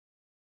is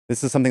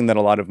something that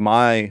a lot of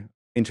my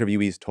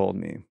interviewees told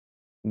me.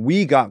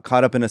 We got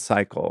caught up in a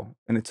cycle,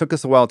 and it took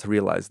us a while to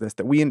realize this,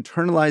 that we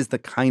internalized the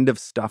kind of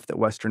stuff that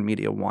Western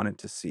media wanted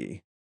to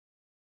see,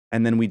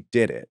 and then we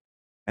did it.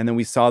 And then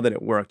we saw that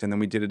it worked, and then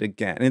we did it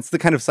again. And it's the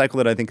kind of cycle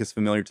that I think is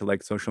familiar to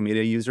social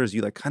media users.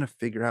 You kind of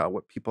figure out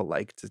what people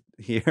like to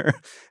hear,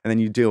 and then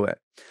you do it.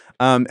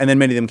 And then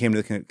many of them came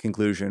to the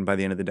conclusion by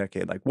the end of the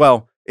decade,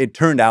 well, it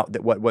turned out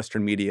that what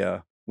Western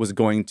media was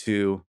going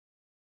to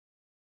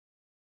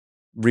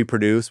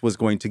reproduce, was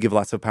going to give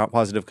lots of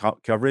positive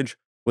coverage,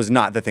 was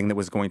not the thing that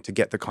was going to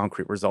get the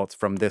concrete results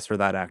from this or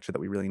that action that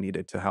we really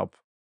needed to help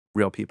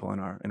real people in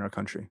our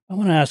country. I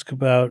want to ask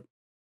about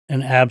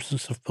an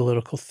absence of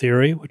political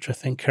theory, which I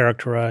think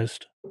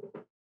characterized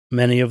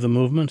many of the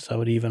movements. I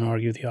would even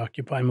argue the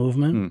Occupy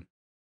movement,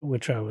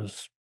 which I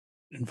was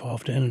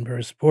involved in and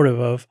very supportive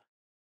of,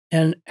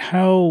 and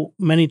how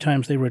many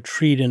times they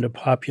retreat into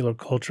popular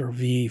culture,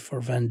 V for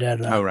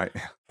vendetta, Oh, right.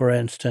 for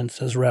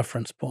instance, as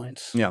reference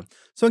points. Yeah.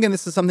 So again,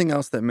 this is something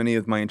else that many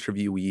of my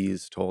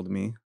interviewees told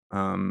me.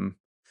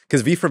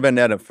 Because V for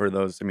Vendetta, for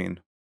those, I mean,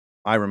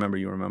 I remember,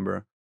 you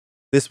remember,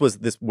 this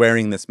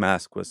wearing this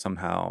mask was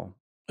somehow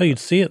Oh, you'd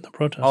see it in the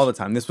protests. all the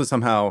time. This was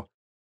somehow,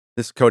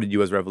 this coded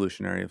you as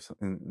revolutionary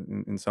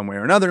in some way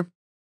or another.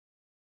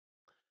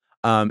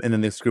 And then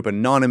this group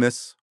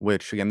Anonymous,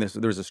 which again,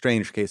 there was a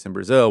strange case in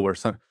Brazil where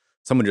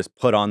someone just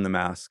put on the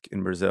mask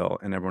in Brazil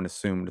and everyone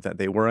assumed that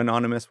they were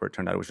anonymous, where it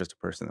turned out it was just a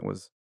person that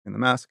was in the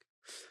mask.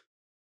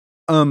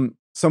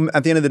 So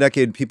at the end of the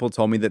decade, people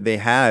told me that they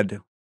had,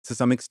 to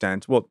some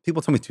extent, well,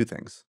 people told me two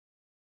things.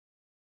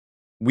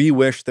 We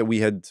wish that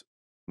we had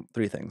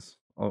three things.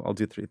 I'll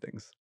do three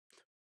things.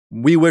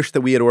 We wish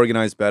that we had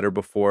organized better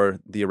before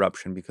the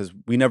eruption because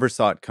we never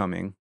saw it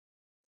coming.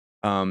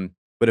 But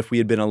if we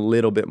had been a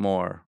little bit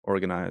more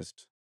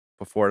organized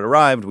before it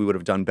arrived, we would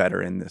have done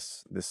better in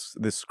this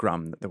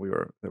scrum that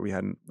we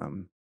hadn't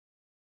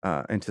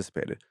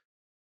anticipated.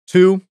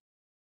 Two,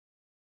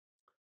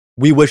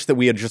 we wish that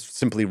we had just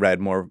simply read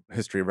more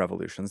history of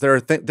revolutions.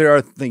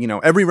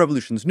 Every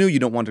revolution's new. You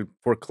don't want to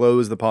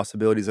foreclose the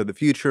possibilities of the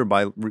future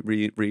by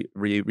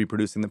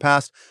reproducing the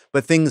past,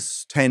 but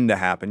things tend to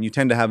happen. You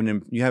tend to have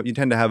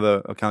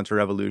a counter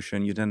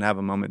revolution. You tend to have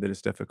a moment that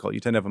is difficult. You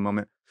tend to have a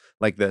moment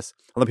like this.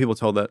 A lot of people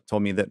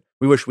told me that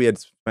we wish we had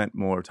spent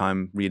more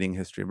time reading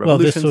history of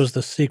revolutions. Well, this was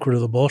the secret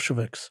of the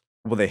Bolsheviks.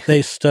 Well,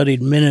 they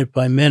studied minute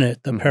by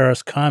minute the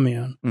Paris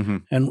Commune,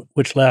 and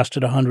which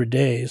lasted 100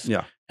 days.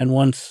 Yeah. And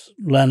once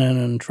Lenin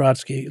and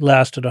Trotsky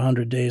lasted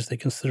 100 days, they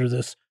considered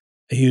this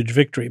a huge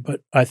victory.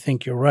 But I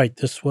think you're right.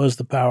 This was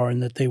the power in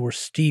that they were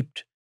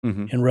steeped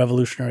in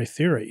revolutionary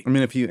theory. I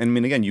mean,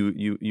 again,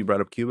 you brought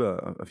up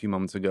Cuba a few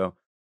moments ago.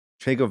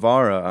 Che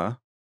Guevara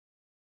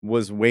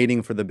was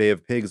waiting for the Bay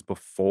of Pigs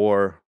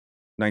before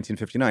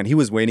 1959. He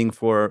was waiting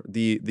for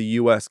the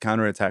U.S.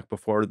 counterattack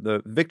before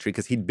the victory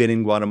because he'd been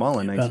in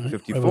Guatemala in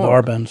 1954. With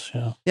Arbenz,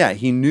 yeah. Yeah,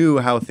 he knew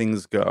how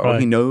things go. Right.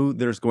 He knew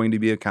there's going to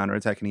be a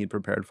counterattack, and he'd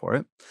prepared for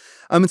it.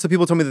 And so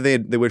people told me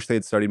that they wish they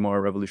had studied more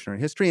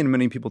revolutionary history, and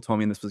many people told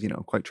me, and this was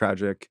quite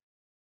tragic,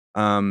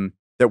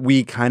 that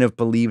we kind of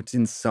believed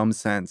in some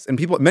sense, and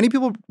many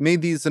people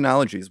made these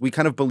analogies. We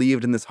kind of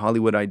believed in this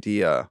Hollywood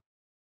idea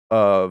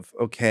of,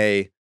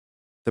 okay,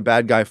 the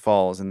bad guy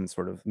falls, and then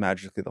sort of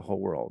magically the whole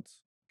world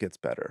gets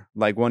better.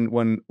 Like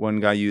one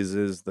guy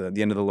uses the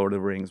end of the Lord of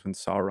the Rings when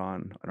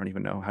Sauron, I don't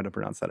even know how to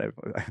pronounce that. I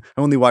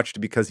only watched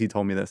it because he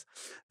told me this,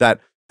 that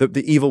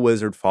the evil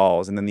wizard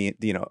falls, and then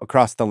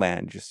across the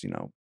land just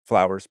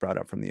flowers sprout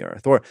up from the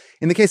earth. Or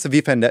in the case of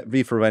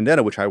V for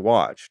Vendetta, which I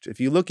watched, if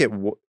you look at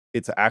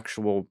its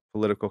actual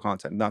political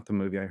content, not the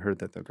movie. I heard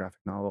that the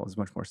graphic novel is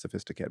much more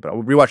sophisticated, but I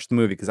rewatched the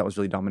movie because that was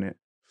really dominant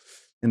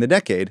in the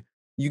decade.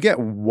 You get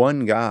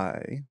one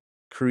guy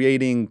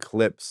creating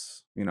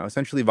clips,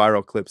 essentially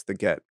viral clips that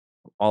get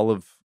all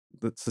of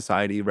the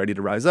society ready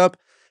to rise up,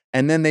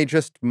 and then they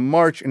just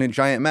march in a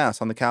giant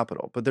mass on the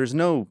Capitol. But there's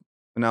no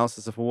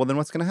analysis of, well, then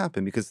what's going to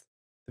happen? Because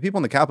the people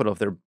in the Capitol, if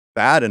they're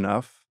bad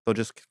enough, they'll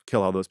just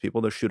kill all those people.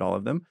 They'll shoot all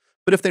of them.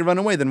 But if they run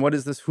away, then what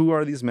is this? Who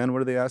are these men?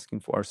 What are they asking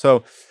for?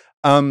 So,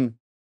 again,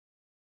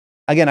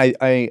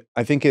 I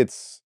think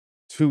it's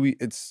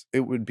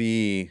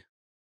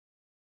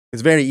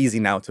very easy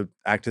now to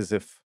act as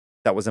if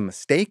that was a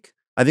mistake.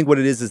 I think what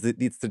it is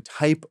that it's the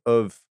type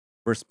of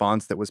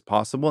response that was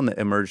possible and that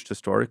emerged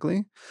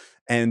historically.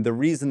 And the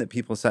reason that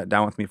people sat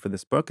down with me for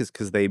this book is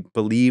because they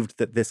believed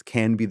that this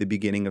can be the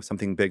beginning of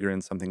something bigger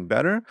and something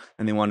better.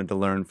 And they wanted to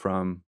learn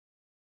from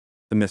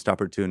the missed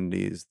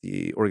opportunities,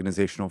 the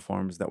organizational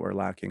forms that were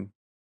lacking.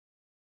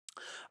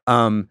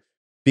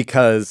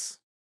 Because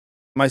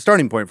my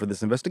starting point for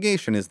this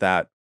investigation is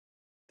that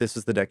this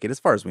is the decade, as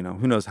far as we know,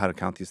 who knows how to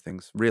count these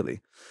things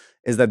really,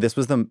 is that this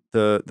was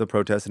the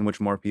protest in which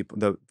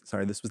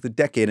this was the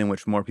decade in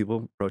which more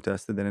people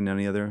protested than in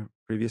any other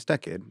previous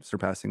decade,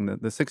 surpassing the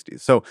 60s.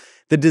 So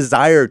the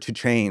desire to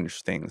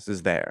change things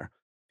is there.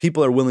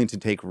 People are willing to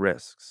take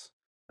risks.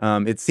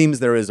 It seems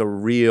there is a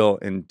real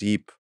and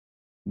deep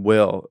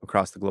will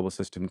across the global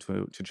system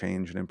to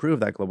change and improve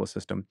that global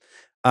system.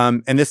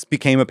 And this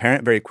became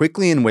apparent very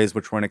quickly in ways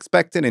which were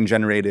unexpected and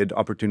generated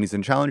opportunities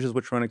and challenges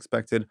which were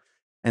unexpected.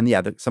 And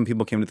some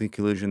people came to the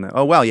conclusion that,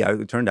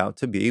 it turned out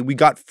to be, we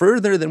got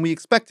further than we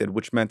expected,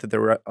 which meant that there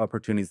were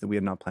opportunities that we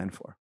had not planned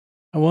for.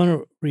 I want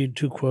to read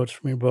two quotes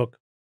from your book.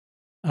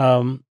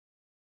 One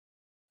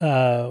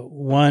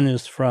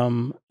is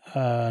from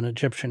an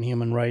Egyptian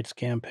human rights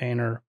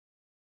campaigner,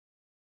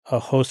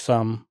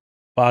 Hossam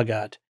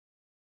Bagat.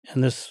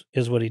 And this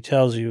is what he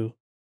tells you: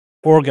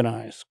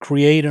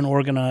 create an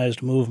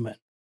organized movement.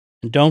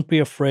 and don't be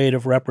afraid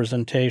of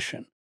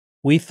representation.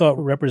 We thought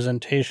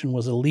representation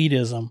was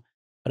elitism,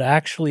 but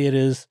actually it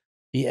is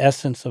the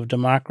essence of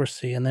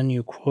democracy. And then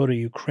you quote a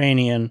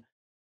Ukrainian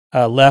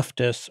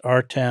leftist,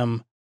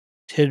 Artem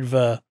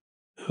Tidva,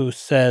 who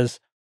says,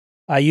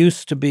 I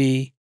used to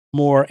be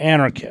more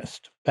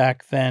anarchist.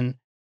 Back then,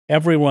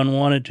 everyone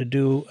wanted to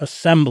do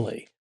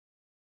assembly.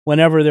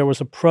 Whenever there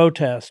was a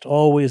protest,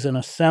 always an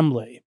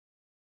assembly.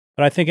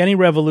 But I think any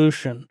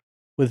revolution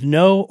with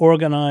no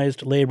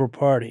organized labor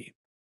party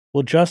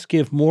will just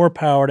give more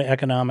power to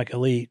economic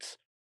elites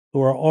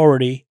who are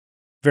already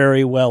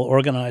very well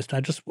organized. I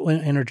just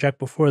want to interject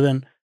before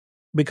then,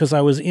 because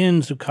I was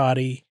in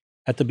Zuccotti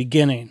at the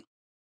beginning,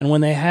 and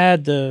when they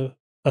had the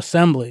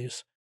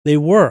assemblies, they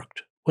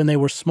worked when they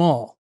were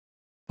small.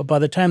 But by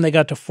the time they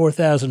got to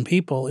 4,000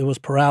 people, it was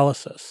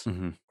paralysis.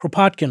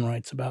 Kropotkin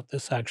writes about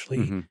this,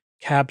 actually,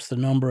 caps the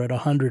number at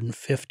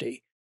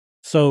 150.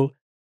 So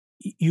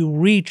you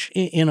reach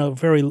in a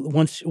very,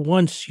 once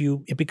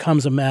it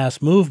becomes a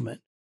mass movement,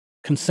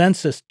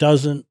 consensus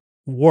doesn't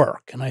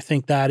work. And I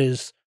think that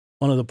is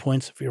one of the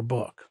points of your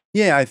book.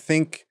 Yeah, I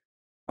think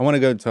I want to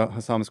go to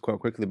Hassam's quote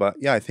quickly, but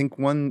yeah, I think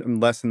one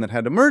lesson that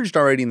had emerged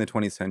already in the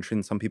 20th century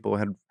and some people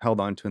had held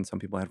on to and some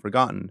people had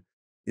forgotten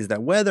is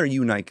that whether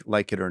you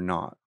like it or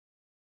not,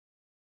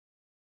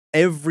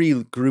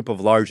 every group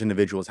of large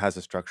individuals has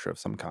a structure of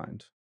some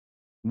kind.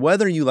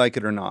 Whether you like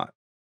it or not,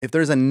 if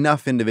there's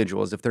enough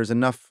individuals, if there's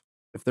enough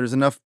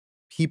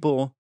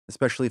people,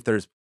 especially if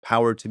there's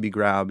power to be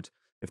grabbed,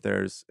 if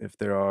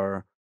there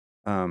are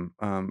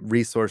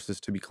resources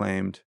to be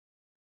claimed,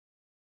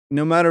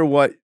 no matter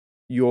what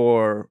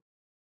your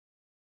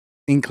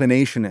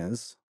inclination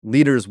is,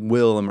 leaders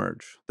will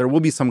emerge. There will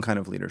be some kind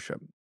of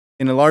leadership.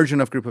 In a large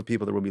enough group of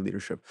people, there will be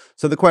leadership.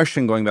 So the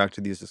question, going back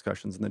to these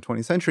discussions in the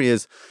 20th century,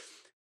 is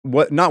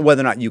not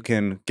whether or not you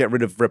can get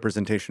rid of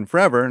representation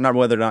forever, not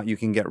whether or not you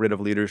can get rid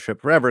of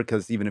leadership forever,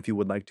 because even if you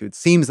would like to, it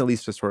seems, at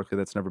least historically,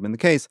 that's never been the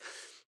case.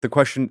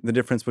 The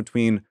difference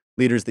between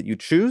leaders that you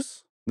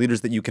choose,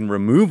 leaders that you can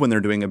remove when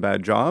they're doing a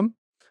bad job,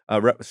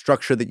 a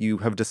structure that you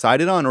have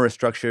decided on, or a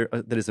structure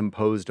that is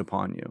imposed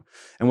upon you.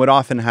 And what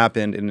often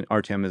happened, and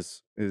Artem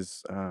is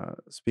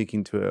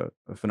speaking to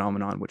a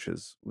phenomenon which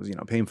was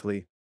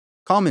painfully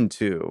common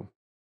to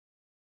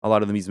a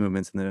lot of these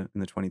movements in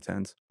the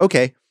 2010s.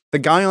 Okay, the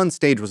guy on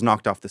stage was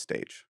knocked off the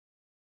stage,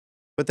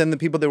 but then the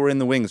people that were in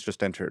the wings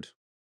just entered,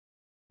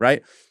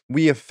 right?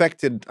 We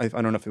affected, I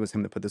don't know if it was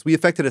him that put this, we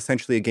affected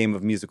essentially a game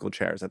of musical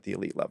chairs at the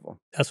elite level.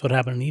 That's what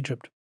happened in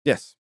Egypt.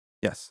 Yes.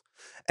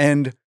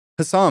 And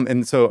Hassam,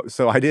 and so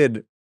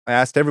I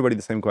asked everybody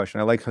the same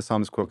question. I like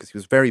Hassam's quote because he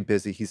was very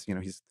busy. He's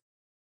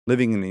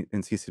living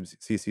in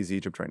Sisi's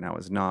Egypt right now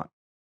is not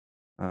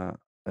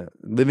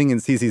living in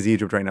Sisi's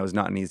Egypt right now is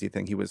not an easy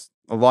thing.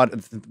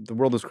 The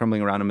world was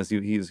crumbling around him as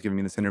he was giving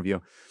me this interview,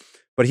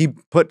 but he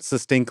put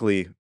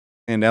succinctly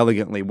and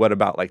elegantly what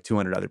about like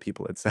 200 other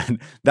people had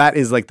said. That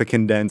is like the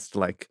condensed,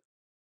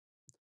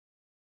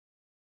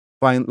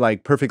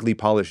 perfectly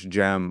polished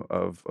gem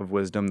of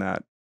wisdom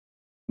that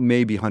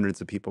maybe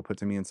hundreds of people put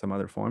to me in some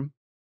other form.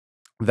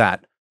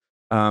 That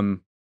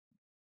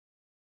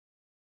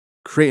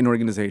create an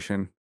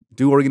organization,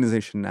 do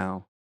organization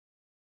now,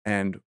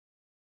 and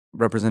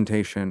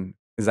representation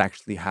is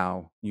actually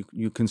how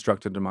you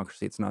construct a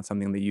democracy. It's not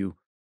something that you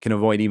can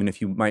avoid, even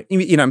if you might.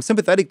 I'm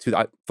sympathetic to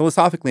that.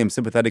 Philosophically, I'm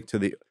sympathetic to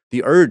the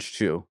urge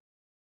to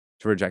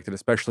reject it,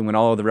 especially when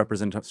all of the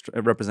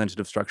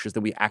representative structures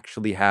that we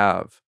actually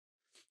have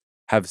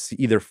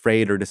either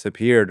frayed or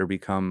disappeared or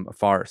become a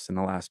farce in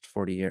the last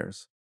 40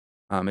 years.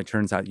 It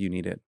turns out you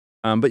need it.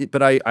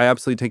 But I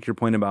absolutely take your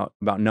point about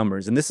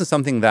numbers. And this is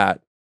something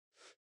that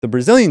the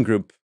Brazilian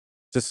group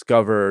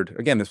discovered.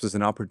 Again, this was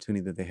an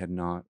opportunity that they had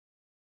not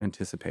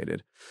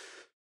anticipated.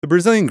 The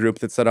Brazilian group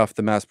that set off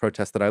the mass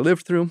protest that I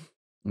lived through,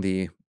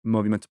 the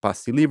Movimento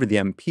Passe Livre, the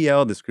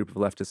MPL, this group of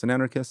leftists and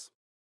anarchists,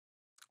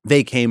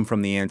 they came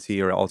from the anti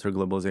or alter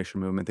globalization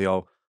movement.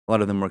 A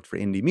lot of them worked for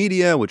indie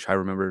media, which I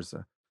remember is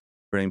a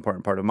very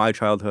important part of my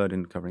childhood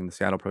and covering the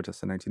Seattle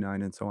protests in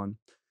 1999 and so on.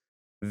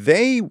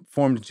 They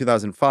formed in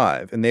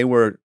 2005, and they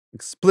were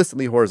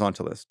explicitly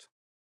horizontalist.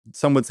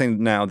 Some would say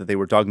now that they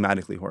were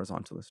dogmatically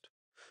horizontalist.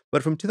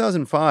 But from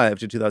 2005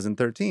 to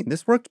 2013,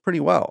 this worked pretty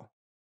well.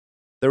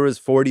 There was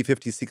 40,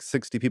 50,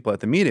 60 people at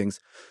the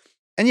meetings.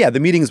 And yeah, the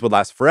meetings would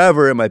last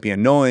forever. It might be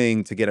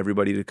annoying to get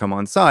everybody to come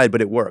on side,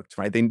 but it worked,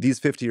 right? These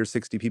 50 or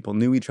 60 people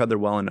knew each other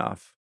well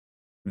enough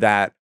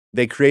that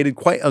they created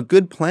quite a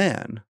good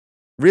plan,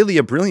 really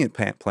a brilliant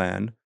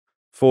plan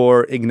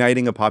for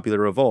igniting a popular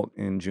revolt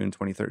in June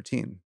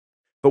 2013.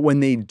 But when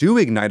they do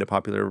ignite a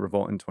popular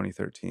revolt in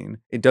 2013,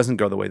 it doesn't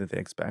go the way that they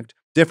expect.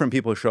 Different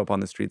people show up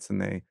on the streets than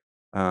they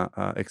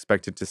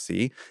expected to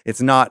see.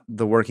 It's not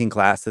the working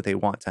class that they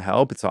want to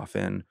help. It's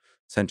often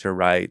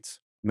center-right,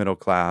 middle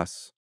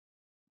class,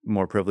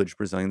 more privileged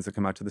Brazilians that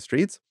come out to the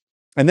streets.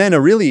 And then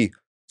a really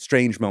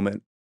strange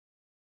moment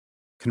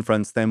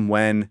confronts them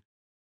when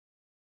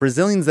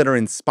Brazilians that are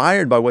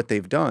inspired by what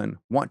they've done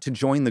want to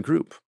join the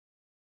group.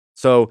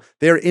 So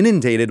they're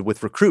inundated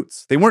with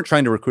recruits. They weren't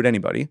trying to recruit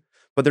anybody,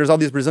 But there's all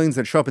these Brazilians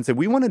that show up and say,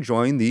 we want to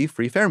join the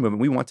free fair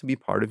movement. We want to be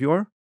part of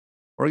your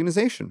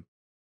organization.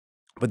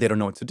 But they don't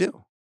know what to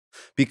do.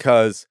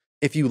 Because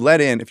if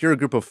you're a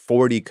group of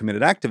 40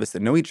 committed activists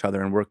that know each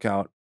other and work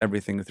out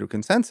everything through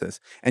consensus,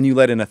 and you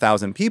let in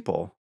 1,000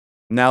 people,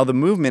 now the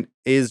movement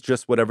is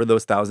just whatever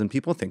those 1,000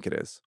 people think it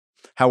is.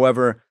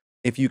 However,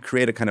 if you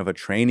create a kind of a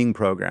training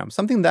program,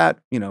 something that,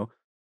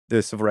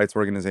 the civil rights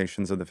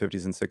organizations of the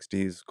 50s and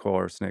 60s,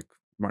 CORE, SNCC,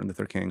 Martin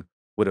Luther King,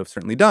 would have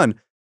certainly done,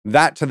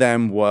 that to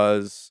them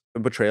was a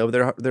betrayal of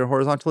their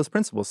horizontalist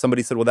principles.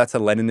 Somebody said, well, that's a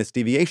Leninist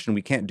deviation.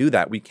 We can't do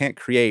that. We can't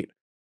create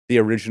the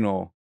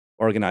original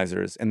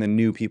organizers and the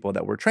new people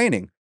that we're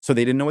training. So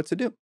they didn't know what to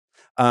do.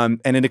 And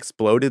it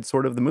exploded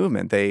sort of the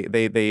movement.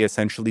 They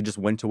essentially just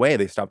went away.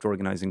 They stopped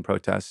organizing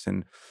protests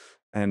and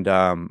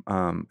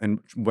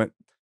went,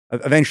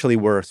 eventually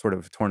were sort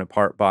of torn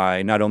apart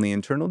by not only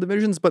internal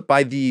divisions, but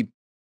by the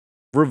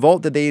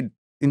revolt that they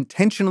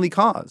intentionally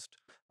caused.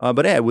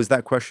 But it was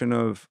that question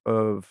of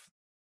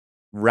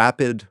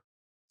rapid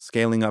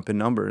scaling up in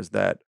numbers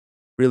that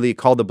really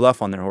called the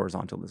bluff on their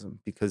horizontalism,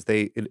 because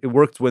it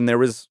worked when there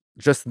was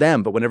just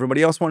them, but when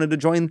everybody else wanted to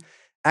join,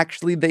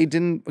 actually they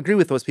didn't agree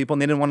with those people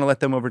and they didn't want to let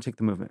them overtake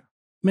the movement.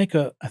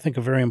 I think,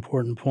 a very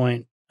important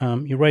point.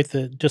 You write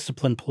that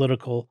disciplined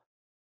political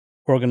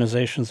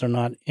organizations are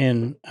not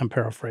I'm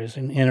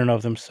paraphrasing, in and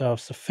of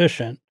themselves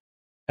sufficient,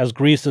 as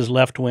Greece's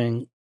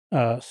left-wing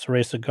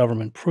Syriza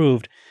government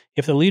proved.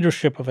 If the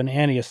leadership of an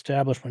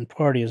anti-establishment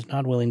party is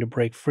not willing to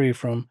break free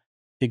from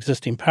the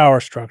existing power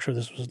structure,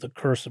 this was the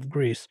curse of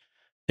Greece,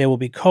 they will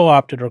be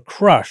co-opted or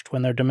crushed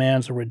when their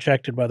demands are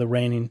rejected by the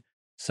reigning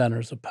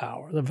centers of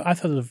power. I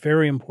thought it was a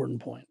very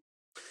important point.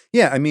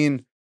 Yeah, I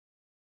mean,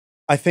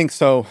 I think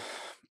so.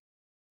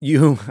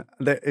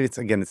 It's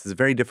a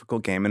very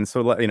difficult game. And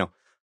so,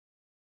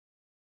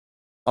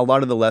 a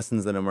lot of the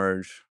lessons that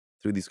emerge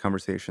through these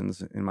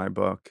conversations in my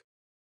book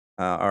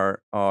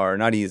are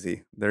not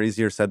easy. They're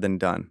easier said than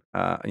done.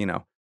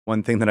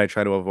 One thing that I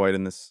try to avoid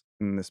in this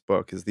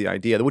book is the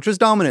idea, which was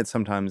dominant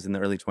sometimes in the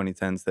early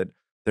 2010s, that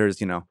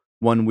there's,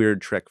 one weird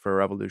trick for a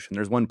revolution.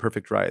 There's one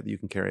perfect riot that you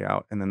can carry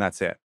out, and then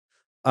that's it.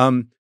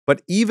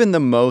 But even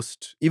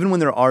when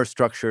there are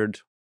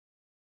structured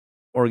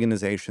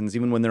organizations,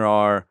 even when there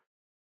are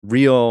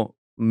real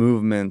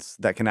movements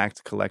that can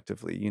act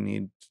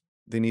collectively,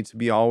 they need to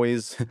be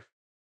always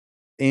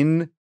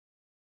in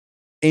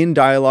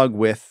dialogue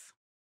with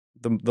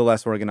the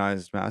less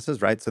organized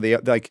masses, right? So they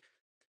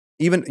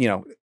even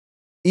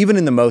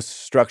in the most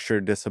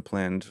structured,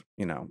 disciplined,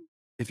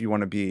 if you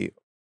want to be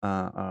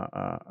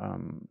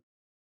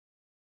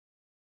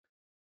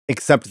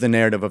accept the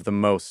narrative of the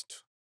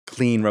most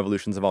clean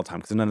revolutions of all time,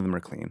 because none of them are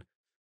clean,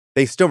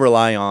 they still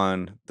rely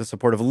on the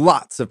support of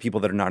lots of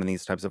people that are not in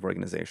these types of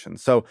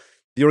organizations. So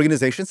the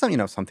organization,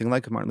 something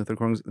like Martin Luther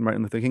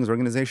King's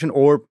organization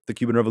or the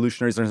Cuban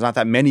revolutionaries, there's not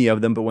that many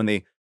of them, but when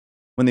they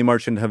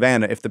marched into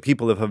Havana, if the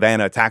people of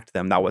Havana attacked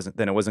them, it wasn't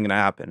going to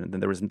happen. And then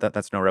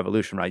that's no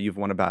revolution, right? You've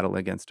won a battle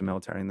against a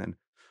military, and then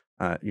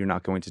you're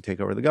not going to take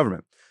over the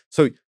government.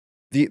 So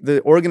the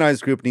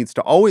organized group needs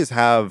to always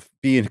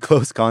be in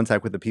close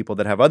contact with the people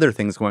that have other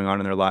things going on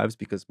in their lives,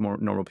 because more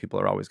normal people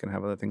are always going to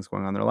have other things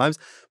going on in their lives,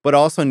 but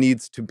also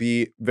needs to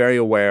be very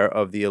aware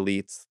of the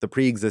elites, the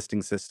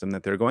pre-existing system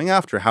that they're going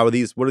after. What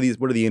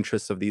are the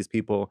interests of these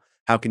people?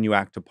 How can you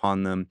act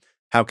upon them?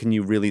 How can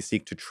you really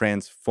seek to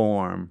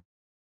transform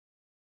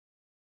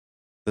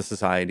the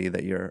society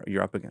that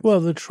you're up against? Well,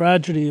 the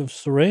tragedy of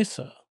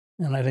Syriza,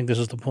 and I think this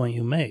is the point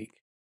you make,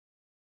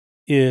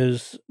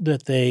 is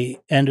that they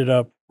ended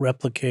up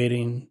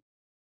replicating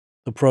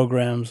the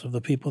programs of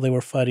the people they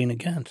were fighting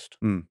against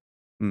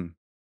in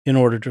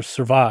order to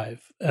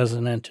survive as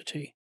an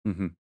entity,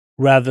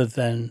 rather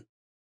than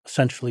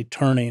essentially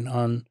turning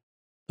on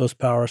those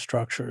power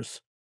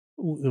structures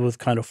with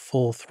kind of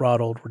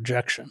full-throttled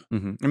rejection.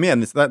 I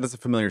mean, that's a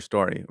familiar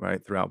story,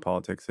 right, throughout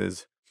politics,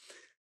 is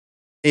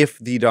if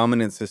the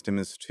dominant system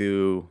is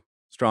too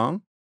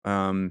strong,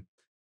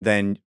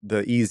 then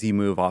the easy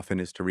move often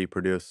is to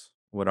reproduce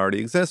what already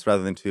exists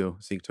rather than to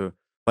seek to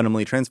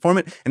fundamentally transform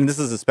it. And this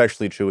is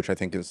especially true, which I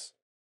think is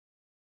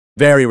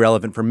very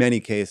relevant for many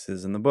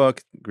cases in the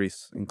book,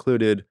 Greece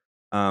included,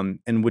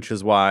 and which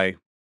is why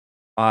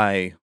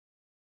the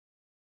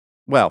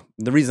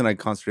reason I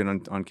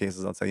concentrate on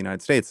cases outside the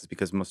United States is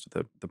because most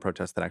of the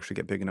protests that actually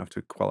get big enough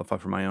to qualify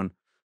for my own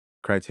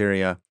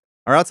criteria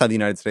are outside the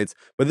United States.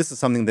 But this is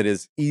something that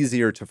is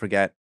easier to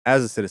forget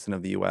as a citizen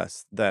of the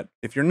US, that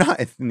if you're not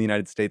in the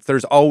United States,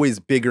 there's always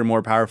bigger,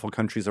 more powerful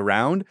countries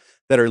around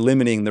that are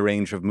limiting the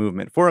range of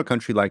movement. For a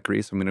country like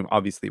Greece, I mean,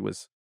 obviously it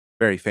was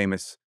very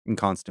famous in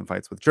constant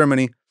fights with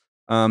Germany.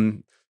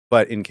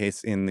 But in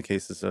the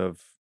cases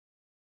of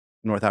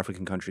North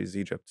African countries,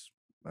 Egypt,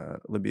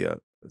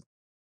 Libya,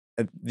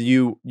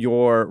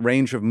 your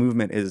range of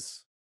movement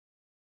is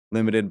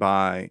limited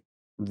by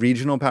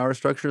regional power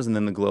structures and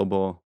then the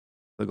global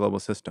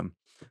system.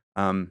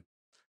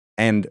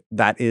 And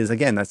that is,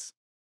 again,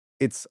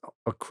 it's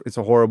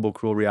a horrible,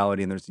 cruel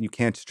reality, and you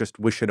can't just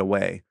wish it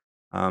away.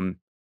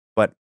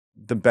 But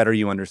the better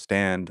you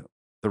understand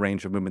the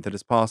range of movement that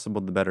is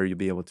possible, the better you'll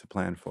be able to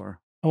plan for.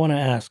 I want to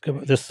ask,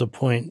 this is a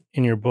point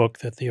in your book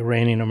that the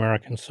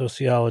Iranian-American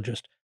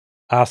sociologist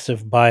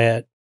Asif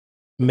Bayat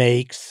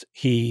makes.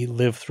 He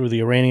lived through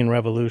the Iranian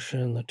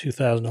Revolution, the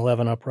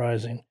 2011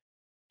 uprising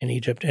in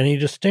Egypt, and he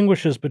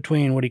distinguishes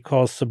between what he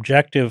calls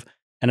subjective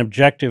and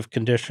objective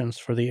conditions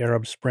for the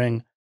Arab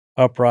Spring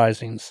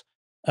uprisings,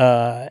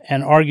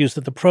 and argues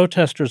that the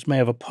protesters may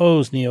have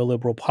opposed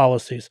neoliberal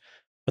policies,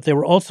 but they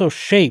were also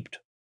shaped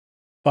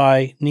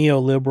by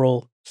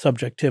neoliberal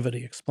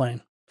subjectivity.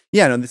 Explain.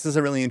 Yeah, no, this is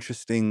a really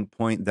interesting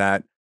point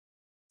that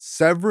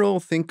several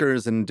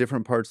thinkers in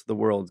different parts of the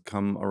world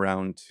come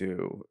around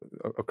to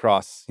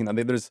across.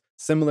 There's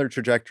similar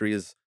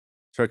trajectories.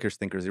 Turkish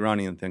thinkers,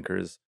 Iranian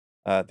thinkers,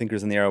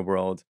 thinkers in the Arab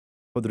world.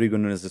 Rodrigo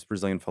Nunes, this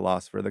Brazilian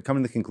philosopher, they're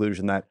coming to the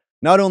conclusion that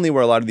not only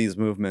were a lot of these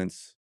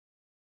movements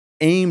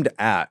aimed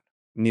at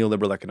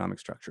neoliberal economic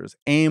structures,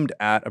 aimed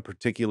at a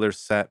particular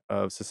set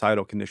of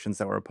societal conditions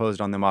that were imposed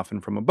on them,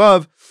 often from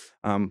above,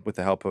 with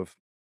the help of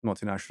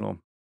multinational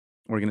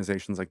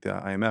organizations like the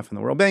IMF and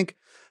the World Bank.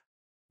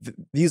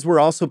 These were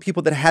also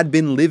people that had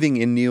been living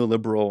in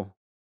neoliberal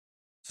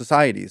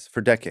societies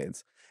for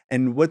decades.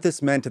 And what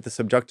this meant at the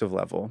subjective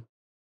level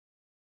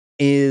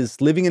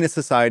is living in a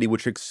society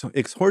which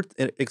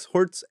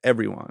exhorts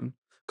everyone,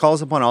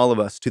 calls upon all of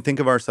us to think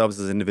of ourselves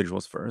as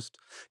individuals first,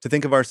 to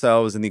think of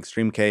ourselves in the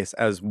extreme case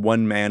as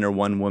one man or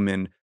one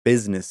woman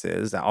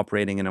businesses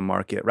operating in a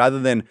market rather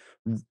than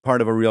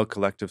part of a real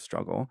collective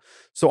struggle.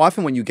 So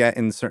often what you get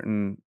in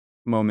certain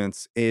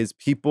moments is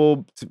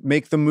people to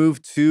make the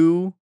move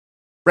to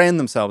brand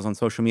themselves on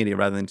social media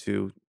rather than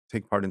to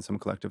take part in some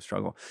collective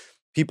struggle.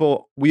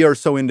 We are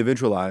so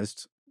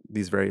individualized,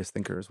 these various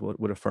thinkers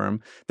would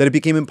affirm, that it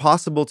became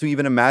impossible to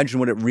even imagine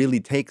what it really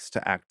takes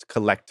to act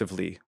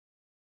collectively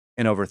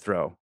and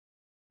overthrow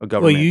a Well,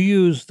 government. you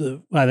use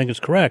I think it's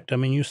correct. I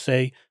mean, you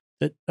say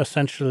that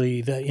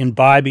essentially the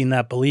imbibing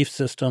that belief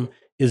system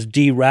is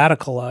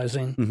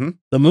de-radicalizing Mhm.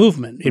 the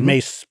movement. It Mhm. may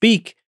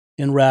speak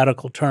in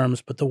radical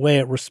terms, but the way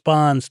it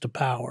responds to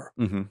power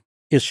Mhm.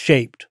 is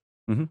shaped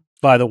Mhm.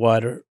 by the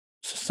wider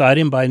society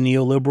and by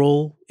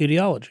neoliberal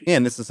ideology. Yeah,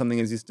 and this is something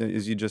as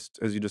you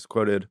just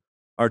quoted,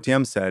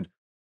 RTM said,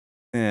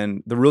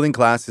 and the ruling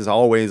class is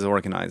always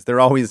organized. They're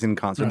always in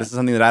concert. Right. This is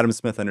something that Adam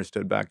Smith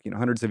understood back,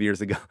 hundreds of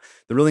years ago.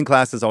 The ruling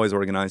class is always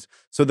organized.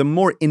 So the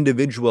more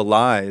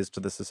individualized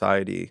the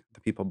society,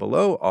 the people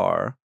below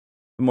are,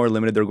 the more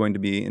limited they're going to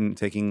be in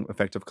taking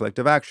effective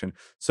collective action.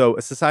 So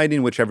a society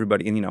in which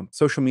everybody, and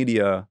social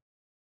media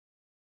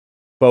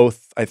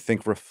both, I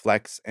think,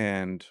 reflects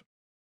and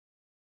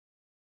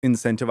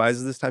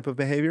incentivizes this type of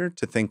behavior,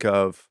 to think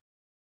of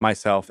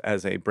myself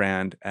as a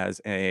brand,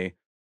 an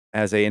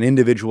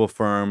individual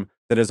firm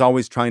that is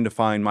always trying to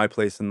find my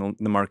place in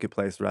the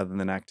marketplace rather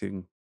than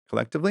acting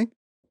collectively.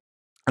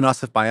 And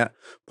Asif Bayat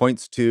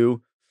points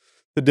to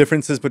the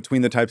differences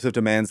between the types of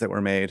demands that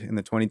were made in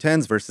the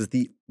 2010s versus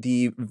the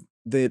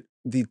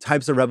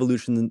types of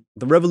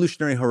the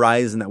revolutionary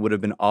horizon that would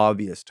have been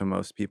obvious to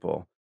most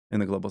people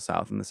in the global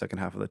south in the second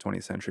half of the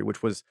 20th century,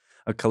 which was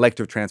a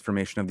collective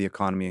transformation of the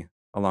economy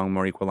along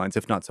more equal lines,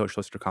 if not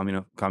socialist or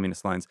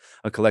communist lines,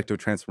 a collective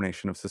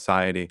transformation of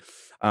society.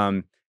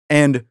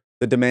 And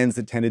the demands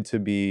that tended to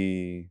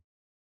be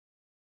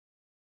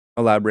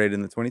elaborated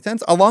in the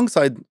 2010s,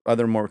 alongside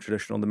other more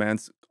traditional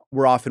demands,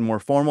 were often more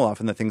formal.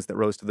 Often the things that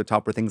rose to the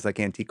top were things like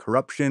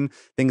anti-corruption,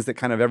 things that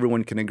kind of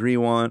everyone can agree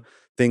on,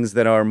 things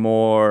that are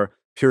more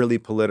purely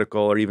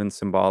political or even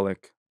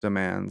symbolic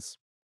demands.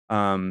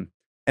 And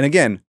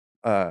again,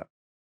 I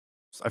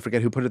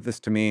forget who put this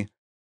to me.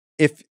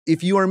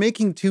 If you are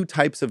making two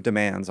types of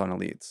demands on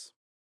elites,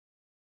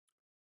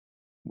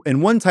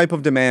 and one type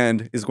of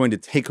demand is going to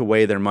take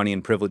away their money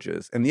and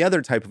privileges, and the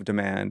other type of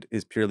demand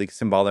is purely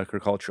symbolic or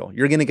cultural,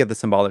 you're going to get the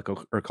symbolic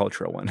or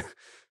cultural one.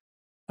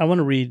 I want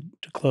to read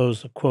to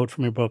close a quote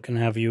from your book and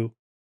have you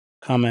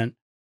comment.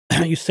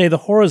 You say the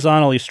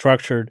horizontally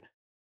structured,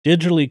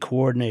 digitally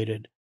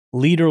coordinated,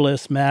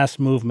 leaderless mass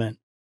movement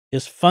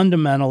is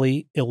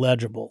fundamentally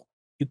illegible.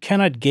 You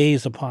cannot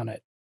gaze upon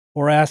it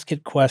or ask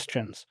it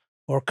questions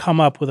or come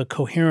up with a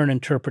coherent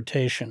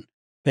interpretation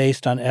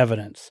based on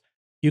evidence.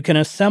 You can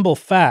assemble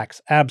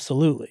facts,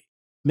 absolutely,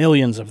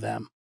 millions of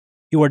them.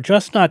 You are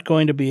just not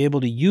going to be able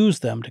to use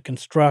them to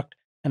construct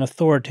an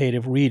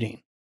authoritative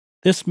reading.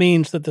 This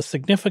means that the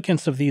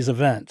significance of these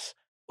events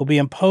will be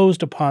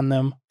imposed upon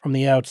them from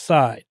the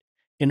outside.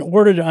 In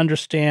order to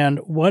understand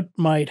what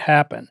might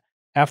happen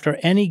after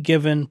any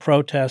given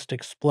protest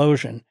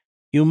explosion,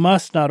 you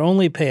must not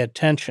only pay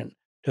attention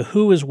to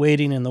who is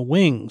waiting in the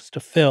wings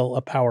to fill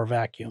a power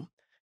vacuum,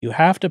 you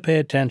have to pay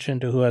attention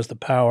to who has the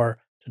power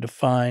to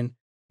define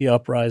the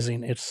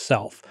uprising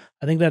itself.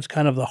 I think that's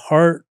kind of the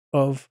heart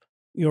of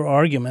your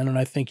argument, and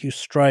I think you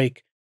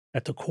strike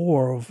at the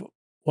core of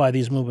why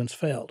these movements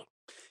failed.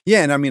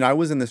 Yeah, and I mean, I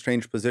was in the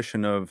strange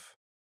position of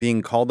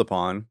being called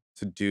upon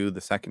to do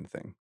the second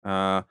thing.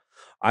 I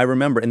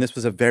remember, and this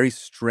was a very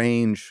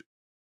strange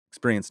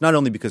experience, not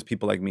only because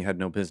people like me had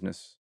no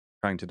business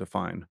trying to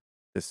define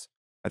this,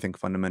 I think,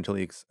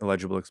 fundamentally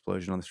illegible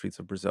explosion on the streets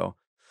of Brazil,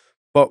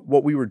 But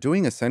what we were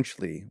doing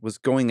essentially was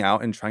going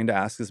out and trying to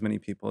ask as many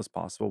people as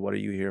possible, what are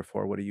you here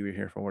for? What are you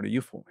here for? What are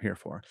you here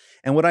for?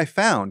 And what I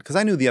found, because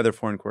I knew the other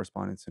foreign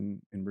correspondents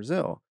in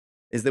Brazil,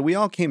 is that we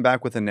all came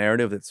back with a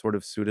narrative that sort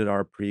of suited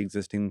our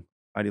pre-existing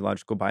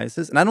ideological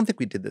biases. And I don't think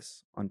we did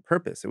this on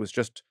purpose. It was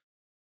just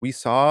we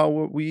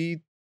saw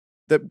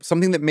that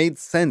something that made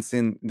sense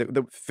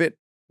that fit,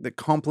 that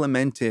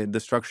complemented the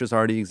structures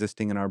already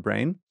existing in our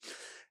brain.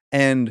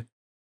 And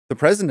the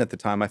president at the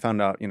time, I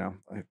found out,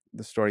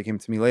 the story came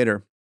to me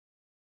later.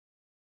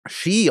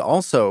 She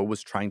also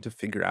was trying to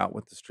figure out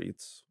what the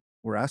streets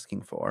were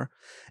asking for.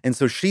 And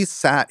so she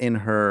sat in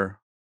her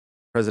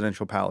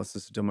presidential palace,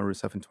 this is Dilma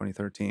Rousseff in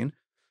 2013,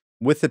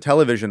 with the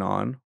television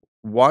on,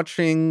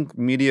 watching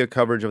media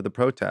coverage of the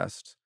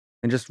protest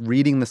and just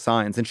reading the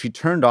signs. And she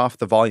turned off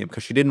the volume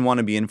because she didn't want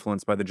to be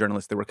influenced by the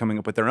journalists that were coming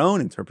up with their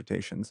own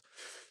interpretations.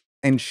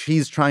 And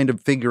she's trying to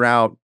figure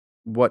out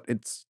what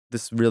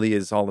this really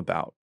is all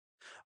about.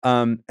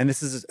 And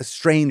this is a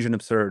strange and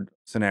absurd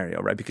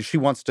scenario, right? Because she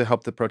wants to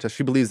help the protest.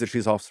 She believes that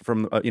she's also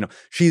from,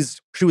 she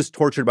was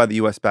tortured by the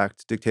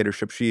U.S.-backed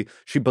dictatorship.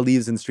 She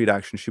believes in street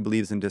action. She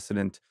believes in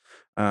dissident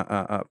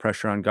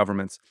pressure on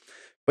governments.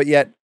 But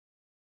yet,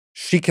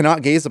 she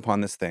cannot gaze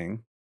upon this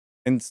thing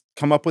and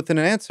come up with an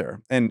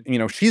answer. And,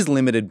 she's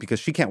limited because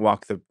she can't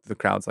walk the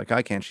crowds like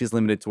I can. She's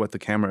limited to what the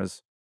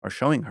cameras are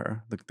showing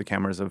her, the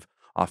cameras of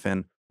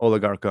often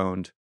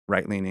oligarch-owned,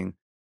 right-leaning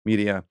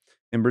media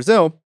in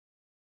Brazil.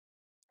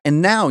 And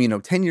now,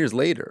 10 years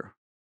later,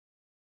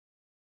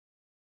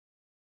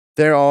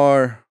 there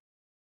are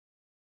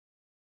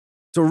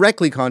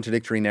directly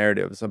contradictory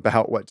narratives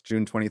about what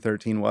June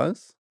 2013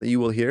 was that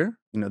you will hear.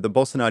 The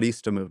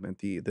Bolsonarista movement,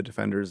 the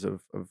defenders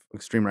of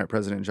extreme right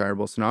President Jair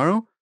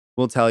Bolsonaro,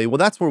 will tell you, well,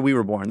 that's where we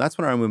were born. That's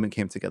when our movement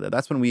came together.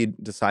 That's when we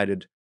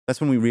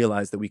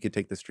realized that we could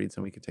take the streets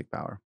and we could take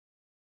power.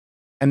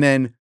 And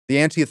then the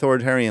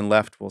anti-authoritarian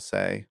left will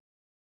say,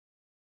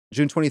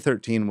 June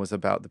 2013 was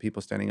about the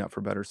people standing up for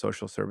better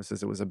social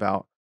services. It was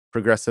about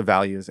progressive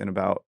values and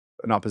about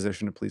an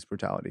opposition to police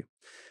brutality.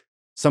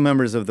 Some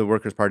members of the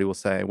Workers' Party will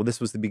say, well, this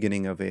was the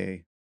beginning of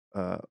a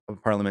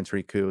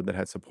parliamentary coup that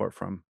had support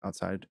from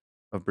outside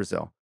of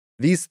Brazil.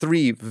 These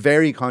three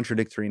very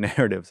contradictory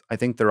narratives, I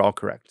think they're all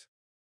correct.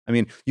 I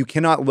mean, you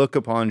cannot look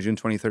upon June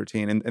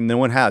 2013, and no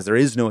one has. There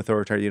is no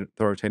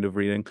authoritative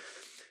reading.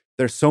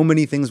 There's so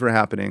many things were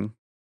happening.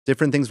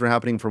 Different things were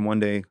happening from one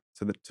day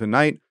to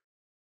night.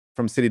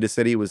 From city to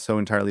city was so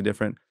entirely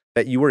different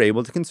that you were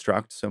able to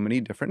construct so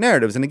many different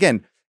narratives. And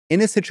again,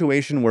 in a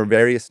situation where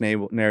various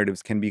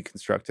narratives can be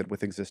constructed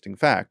with existing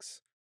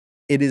facts,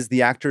 it is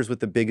the actors with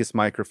the biggest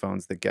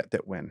microphones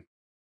that win.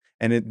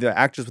 And the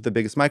actors with the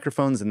biggest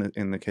microphones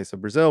in the case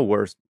of Brazil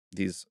were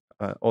these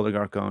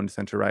oligarch-owned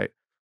center-right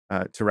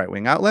to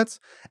right-wing outlets.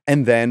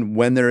 And then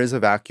when there is a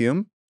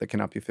vacuum that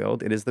cannot be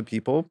filled, it is the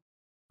people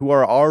who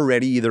are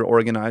already either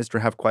organized or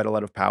have quite a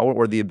lot of power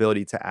or the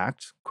ability to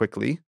act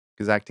quickly,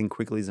 because acting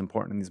quickly is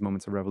important in these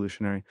moments of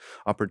revolutionary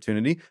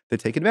opportunity, to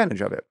take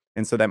advantage of it.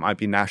 And so that might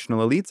be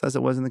national elites, as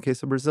it was in the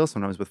case of Brazil,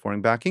 sometimes with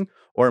foreign backing,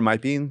 or it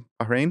might be in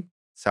Bahrain,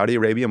 Saudi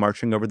Arabia,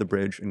 marching over the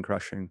bridge and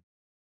crushing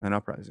an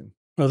uprising.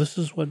 Well, this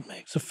is what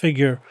makes a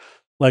figure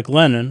like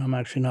Lenin — I'm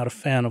actually not a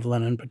fan of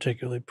Lenin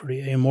particularly,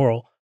 pretty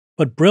amoral,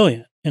 but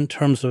brilliant in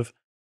terms of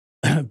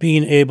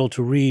being able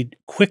to read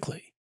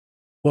quickly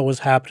what was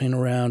happening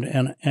around,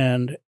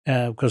 and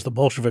because the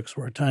Bolsheviks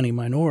were a tiny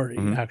minority,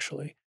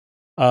 actually.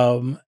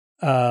 But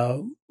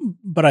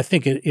I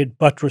think it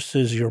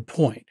buttresses your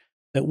point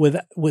that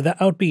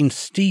without being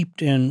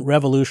steeped in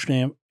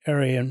revolutionary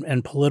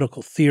and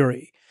political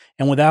theory,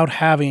 and without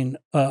having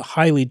a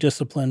highly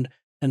disciplined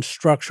and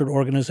structured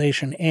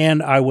organization,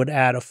 and I would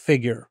add a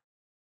figure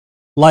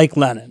like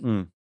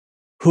Lenin,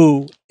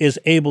 who is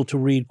able to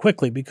read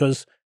quickly,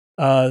 because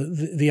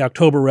the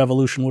October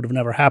Revolution would have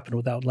never happened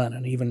without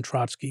Lenin. Even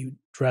Trotsky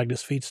dragged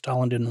his feet,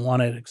 Stalin didn't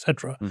want it,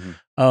 etc.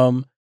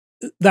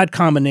 That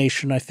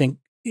combination, I think,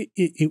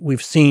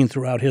 we've seen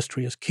throughout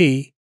history is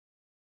key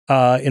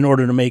in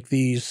order to make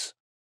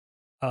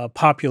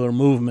popular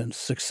movements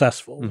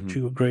successful. Would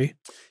you agree?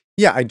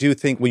 Yeah, I do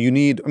think, you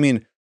need,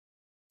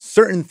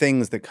 certain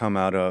things that come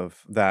out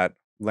of that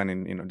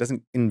Lenin,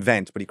 doesn't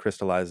invent, but he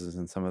crystallizes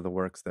in some of the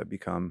works that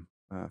become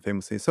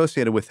famously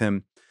associated with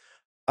him,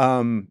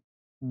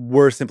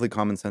 were simply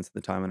common sense at the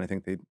time, and I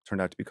think they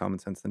turned out to be common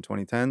sense in the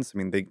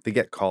 2010s. They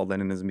get called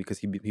Leninism because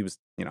he was,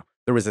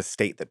 there was a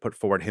state that put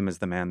forward him as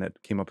the man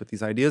that came up with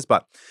these ideas.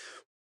 But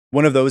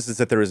one of those is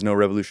that there is no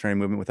revolutionary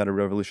movement without a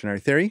revolutionary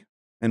theory.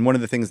 And one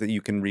of the things that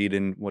you can read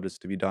in What Is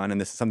to Be Done,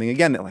 and this is something,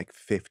 again, that like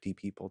 50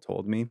 people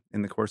told me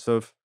in the course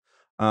of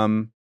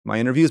my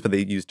interviews, but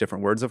they use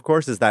different words, of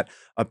course, is that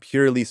a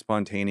purely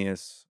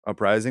spontaneous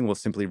uprising will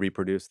simply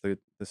reproduce the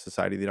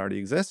society that already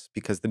exists,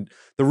 because the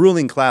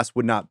ruling class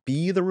would not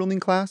be the ruling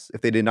class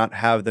if they did not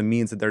have the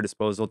means at their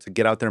disposal to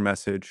get out their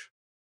message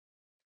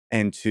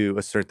and to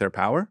assert their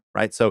power,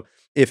 right? So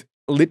if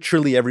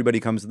literally everybody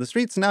comes to the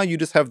streets, now you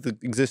just have the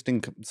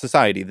existing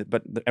society,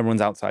 but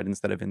everyone's outside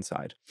instead of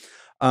inside.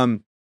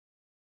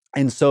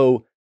 And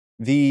so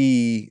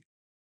the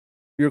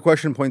Your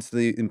question points to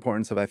the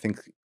importance of, I think,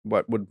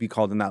 what would be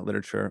called in that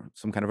literature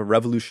some kind of a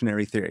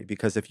revolutionary theory.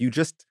 Because if you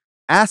just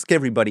ask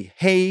everybody,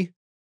 hey,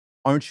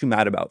 aren't you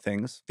mad about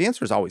things? The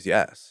answer is always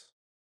yes.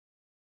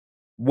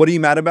 What are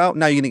you mad about?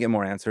 Now you're going to get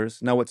more answers.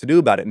 Now what to do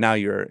about it? Now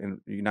you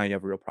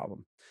have a real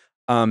problem.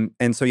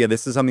 And so, yeah,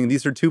 this is something,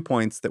 these are 2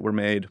 points that were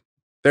made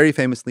very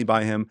famously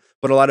by him,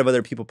 but a lot of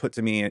other people put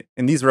to me,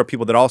 and these are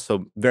people that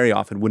also very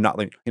often would not,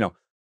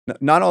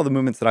 not all the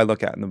movements that I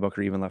look at in the book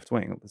are even left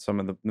wing.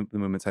 Some of the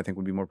movements I think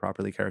would be more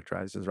properly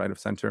characterized as right of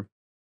center.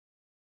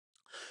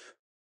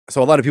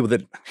 So a lot of people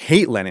that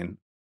hate Lenin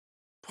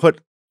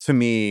put to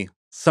me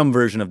some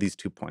version of these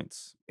 2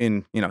 points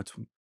in,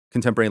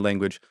 contemporary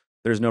language.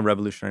 There's no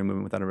revolutionary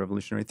movement without a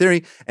revolutionary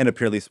theory, and a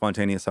purely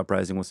spontaneous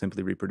uprising will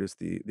simply reproduce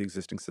the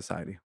existing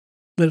society.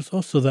 There's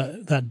also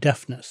that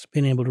deafness,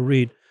 being able to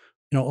read,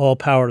 all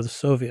power to the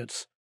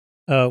Soviets,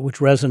 which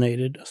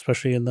resonated,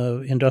 especially in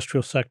the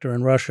industrial sector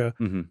in Russia.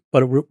 Mm-hmm.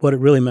 But what it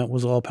really meant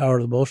was all power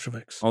to the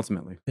Bolsheviks.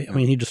 Ultimately. I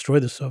mean, he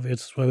destroyed the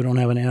Soviets. That's why we don't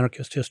have an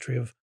anarchist history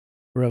of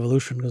the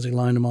revolution, because he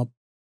lined them up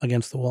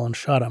against the wall and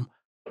shot them.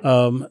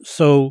 But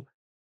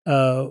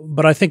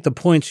I think the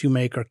points you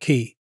make are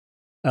key.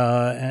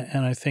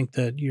 And I think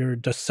that your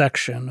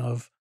dissection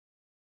of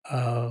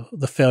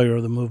the failure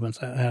of the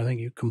movements, I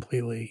think you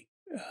completely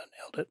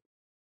nailed it.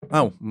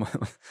 Oh, well,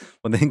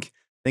 thank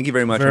you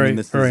very much. Very,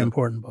 this very is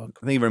important book.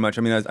 Thank you very much.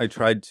 I mean, I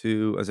tried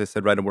to, as I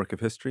said, write a work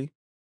of history.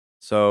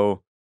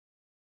 So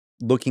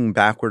looking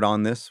backward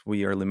on this,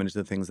 we are limited to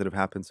the things that have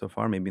happened so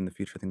far. Maybe in the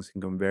future, things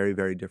can go very,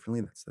 very differently.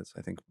 That's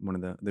I think, one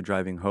of the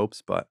driving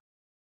hopes. But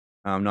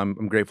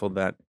I'm grateful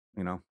that,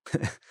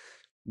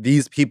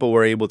 these people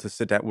were able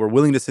to were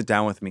willing to sit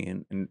down with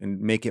me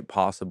and make it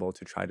possible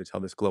to try to tell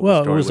this global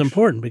story. Well, it was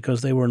important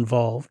because they were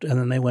involved, and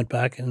then they went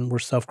back and were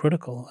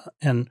self-critical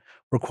and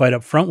were quite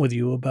upfront with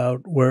you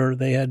about where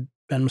they had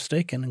been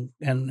mistaken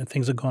and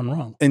things had gone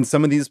wrong. And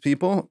some of these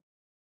people,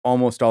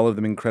 almost all of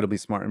them incredibly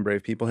smart and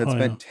brave people, had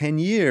spent 10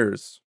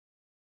 years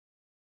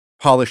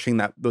polishing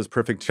those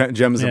perfect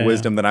gems of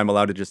wisdom that I'm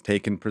allowed to just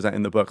take and present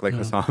in the book, like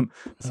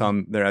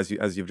Hassam there, as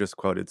you've just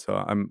quoted.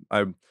 So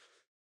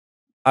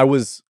I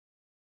was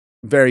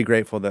very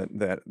grateful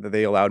that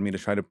they allowed me to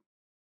try to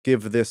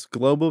give this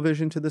global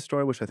vision to the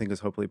story, which I think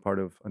is hopefully part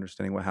of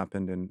understanding what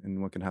happened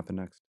and what can happen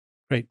next.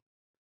 Great.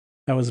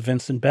 That was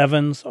Vincent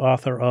Bevins,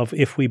 author of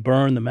If We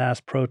Burn, the Mass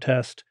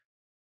Protest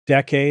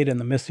Decade and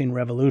the Missing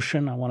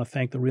Revolution. I want to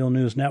thank the Real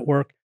News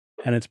Network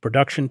and its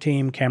production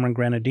team, Cameron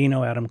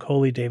Granadino, Adam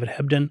Coley, David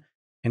Hebden,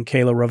 and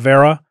Kayla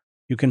Rivera.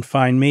 You can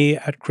find me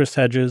at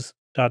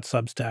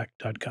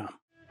chrishedges.substack.com.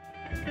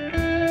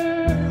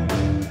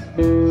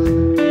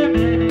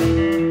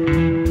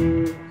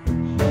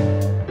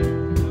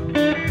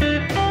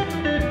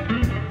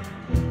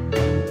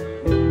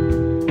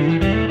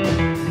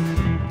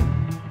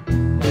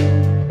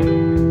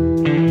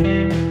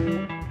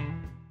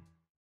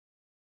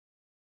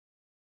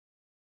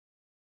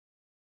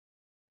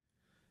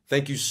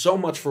 Thank you so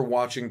much for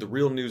watching the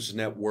Real News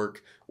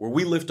Network, where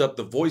we lift up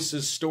the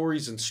voices,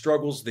 stories, and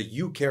struggles that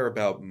you care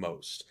about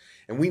most.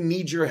 And we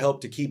need your help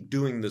to keep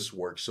doing this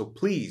work. So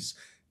please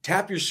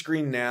tap your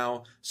screen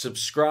now,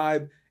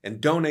 subscribe,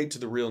 and donate to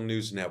the Real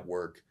News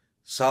Network.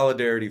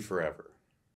 Solidarity forever.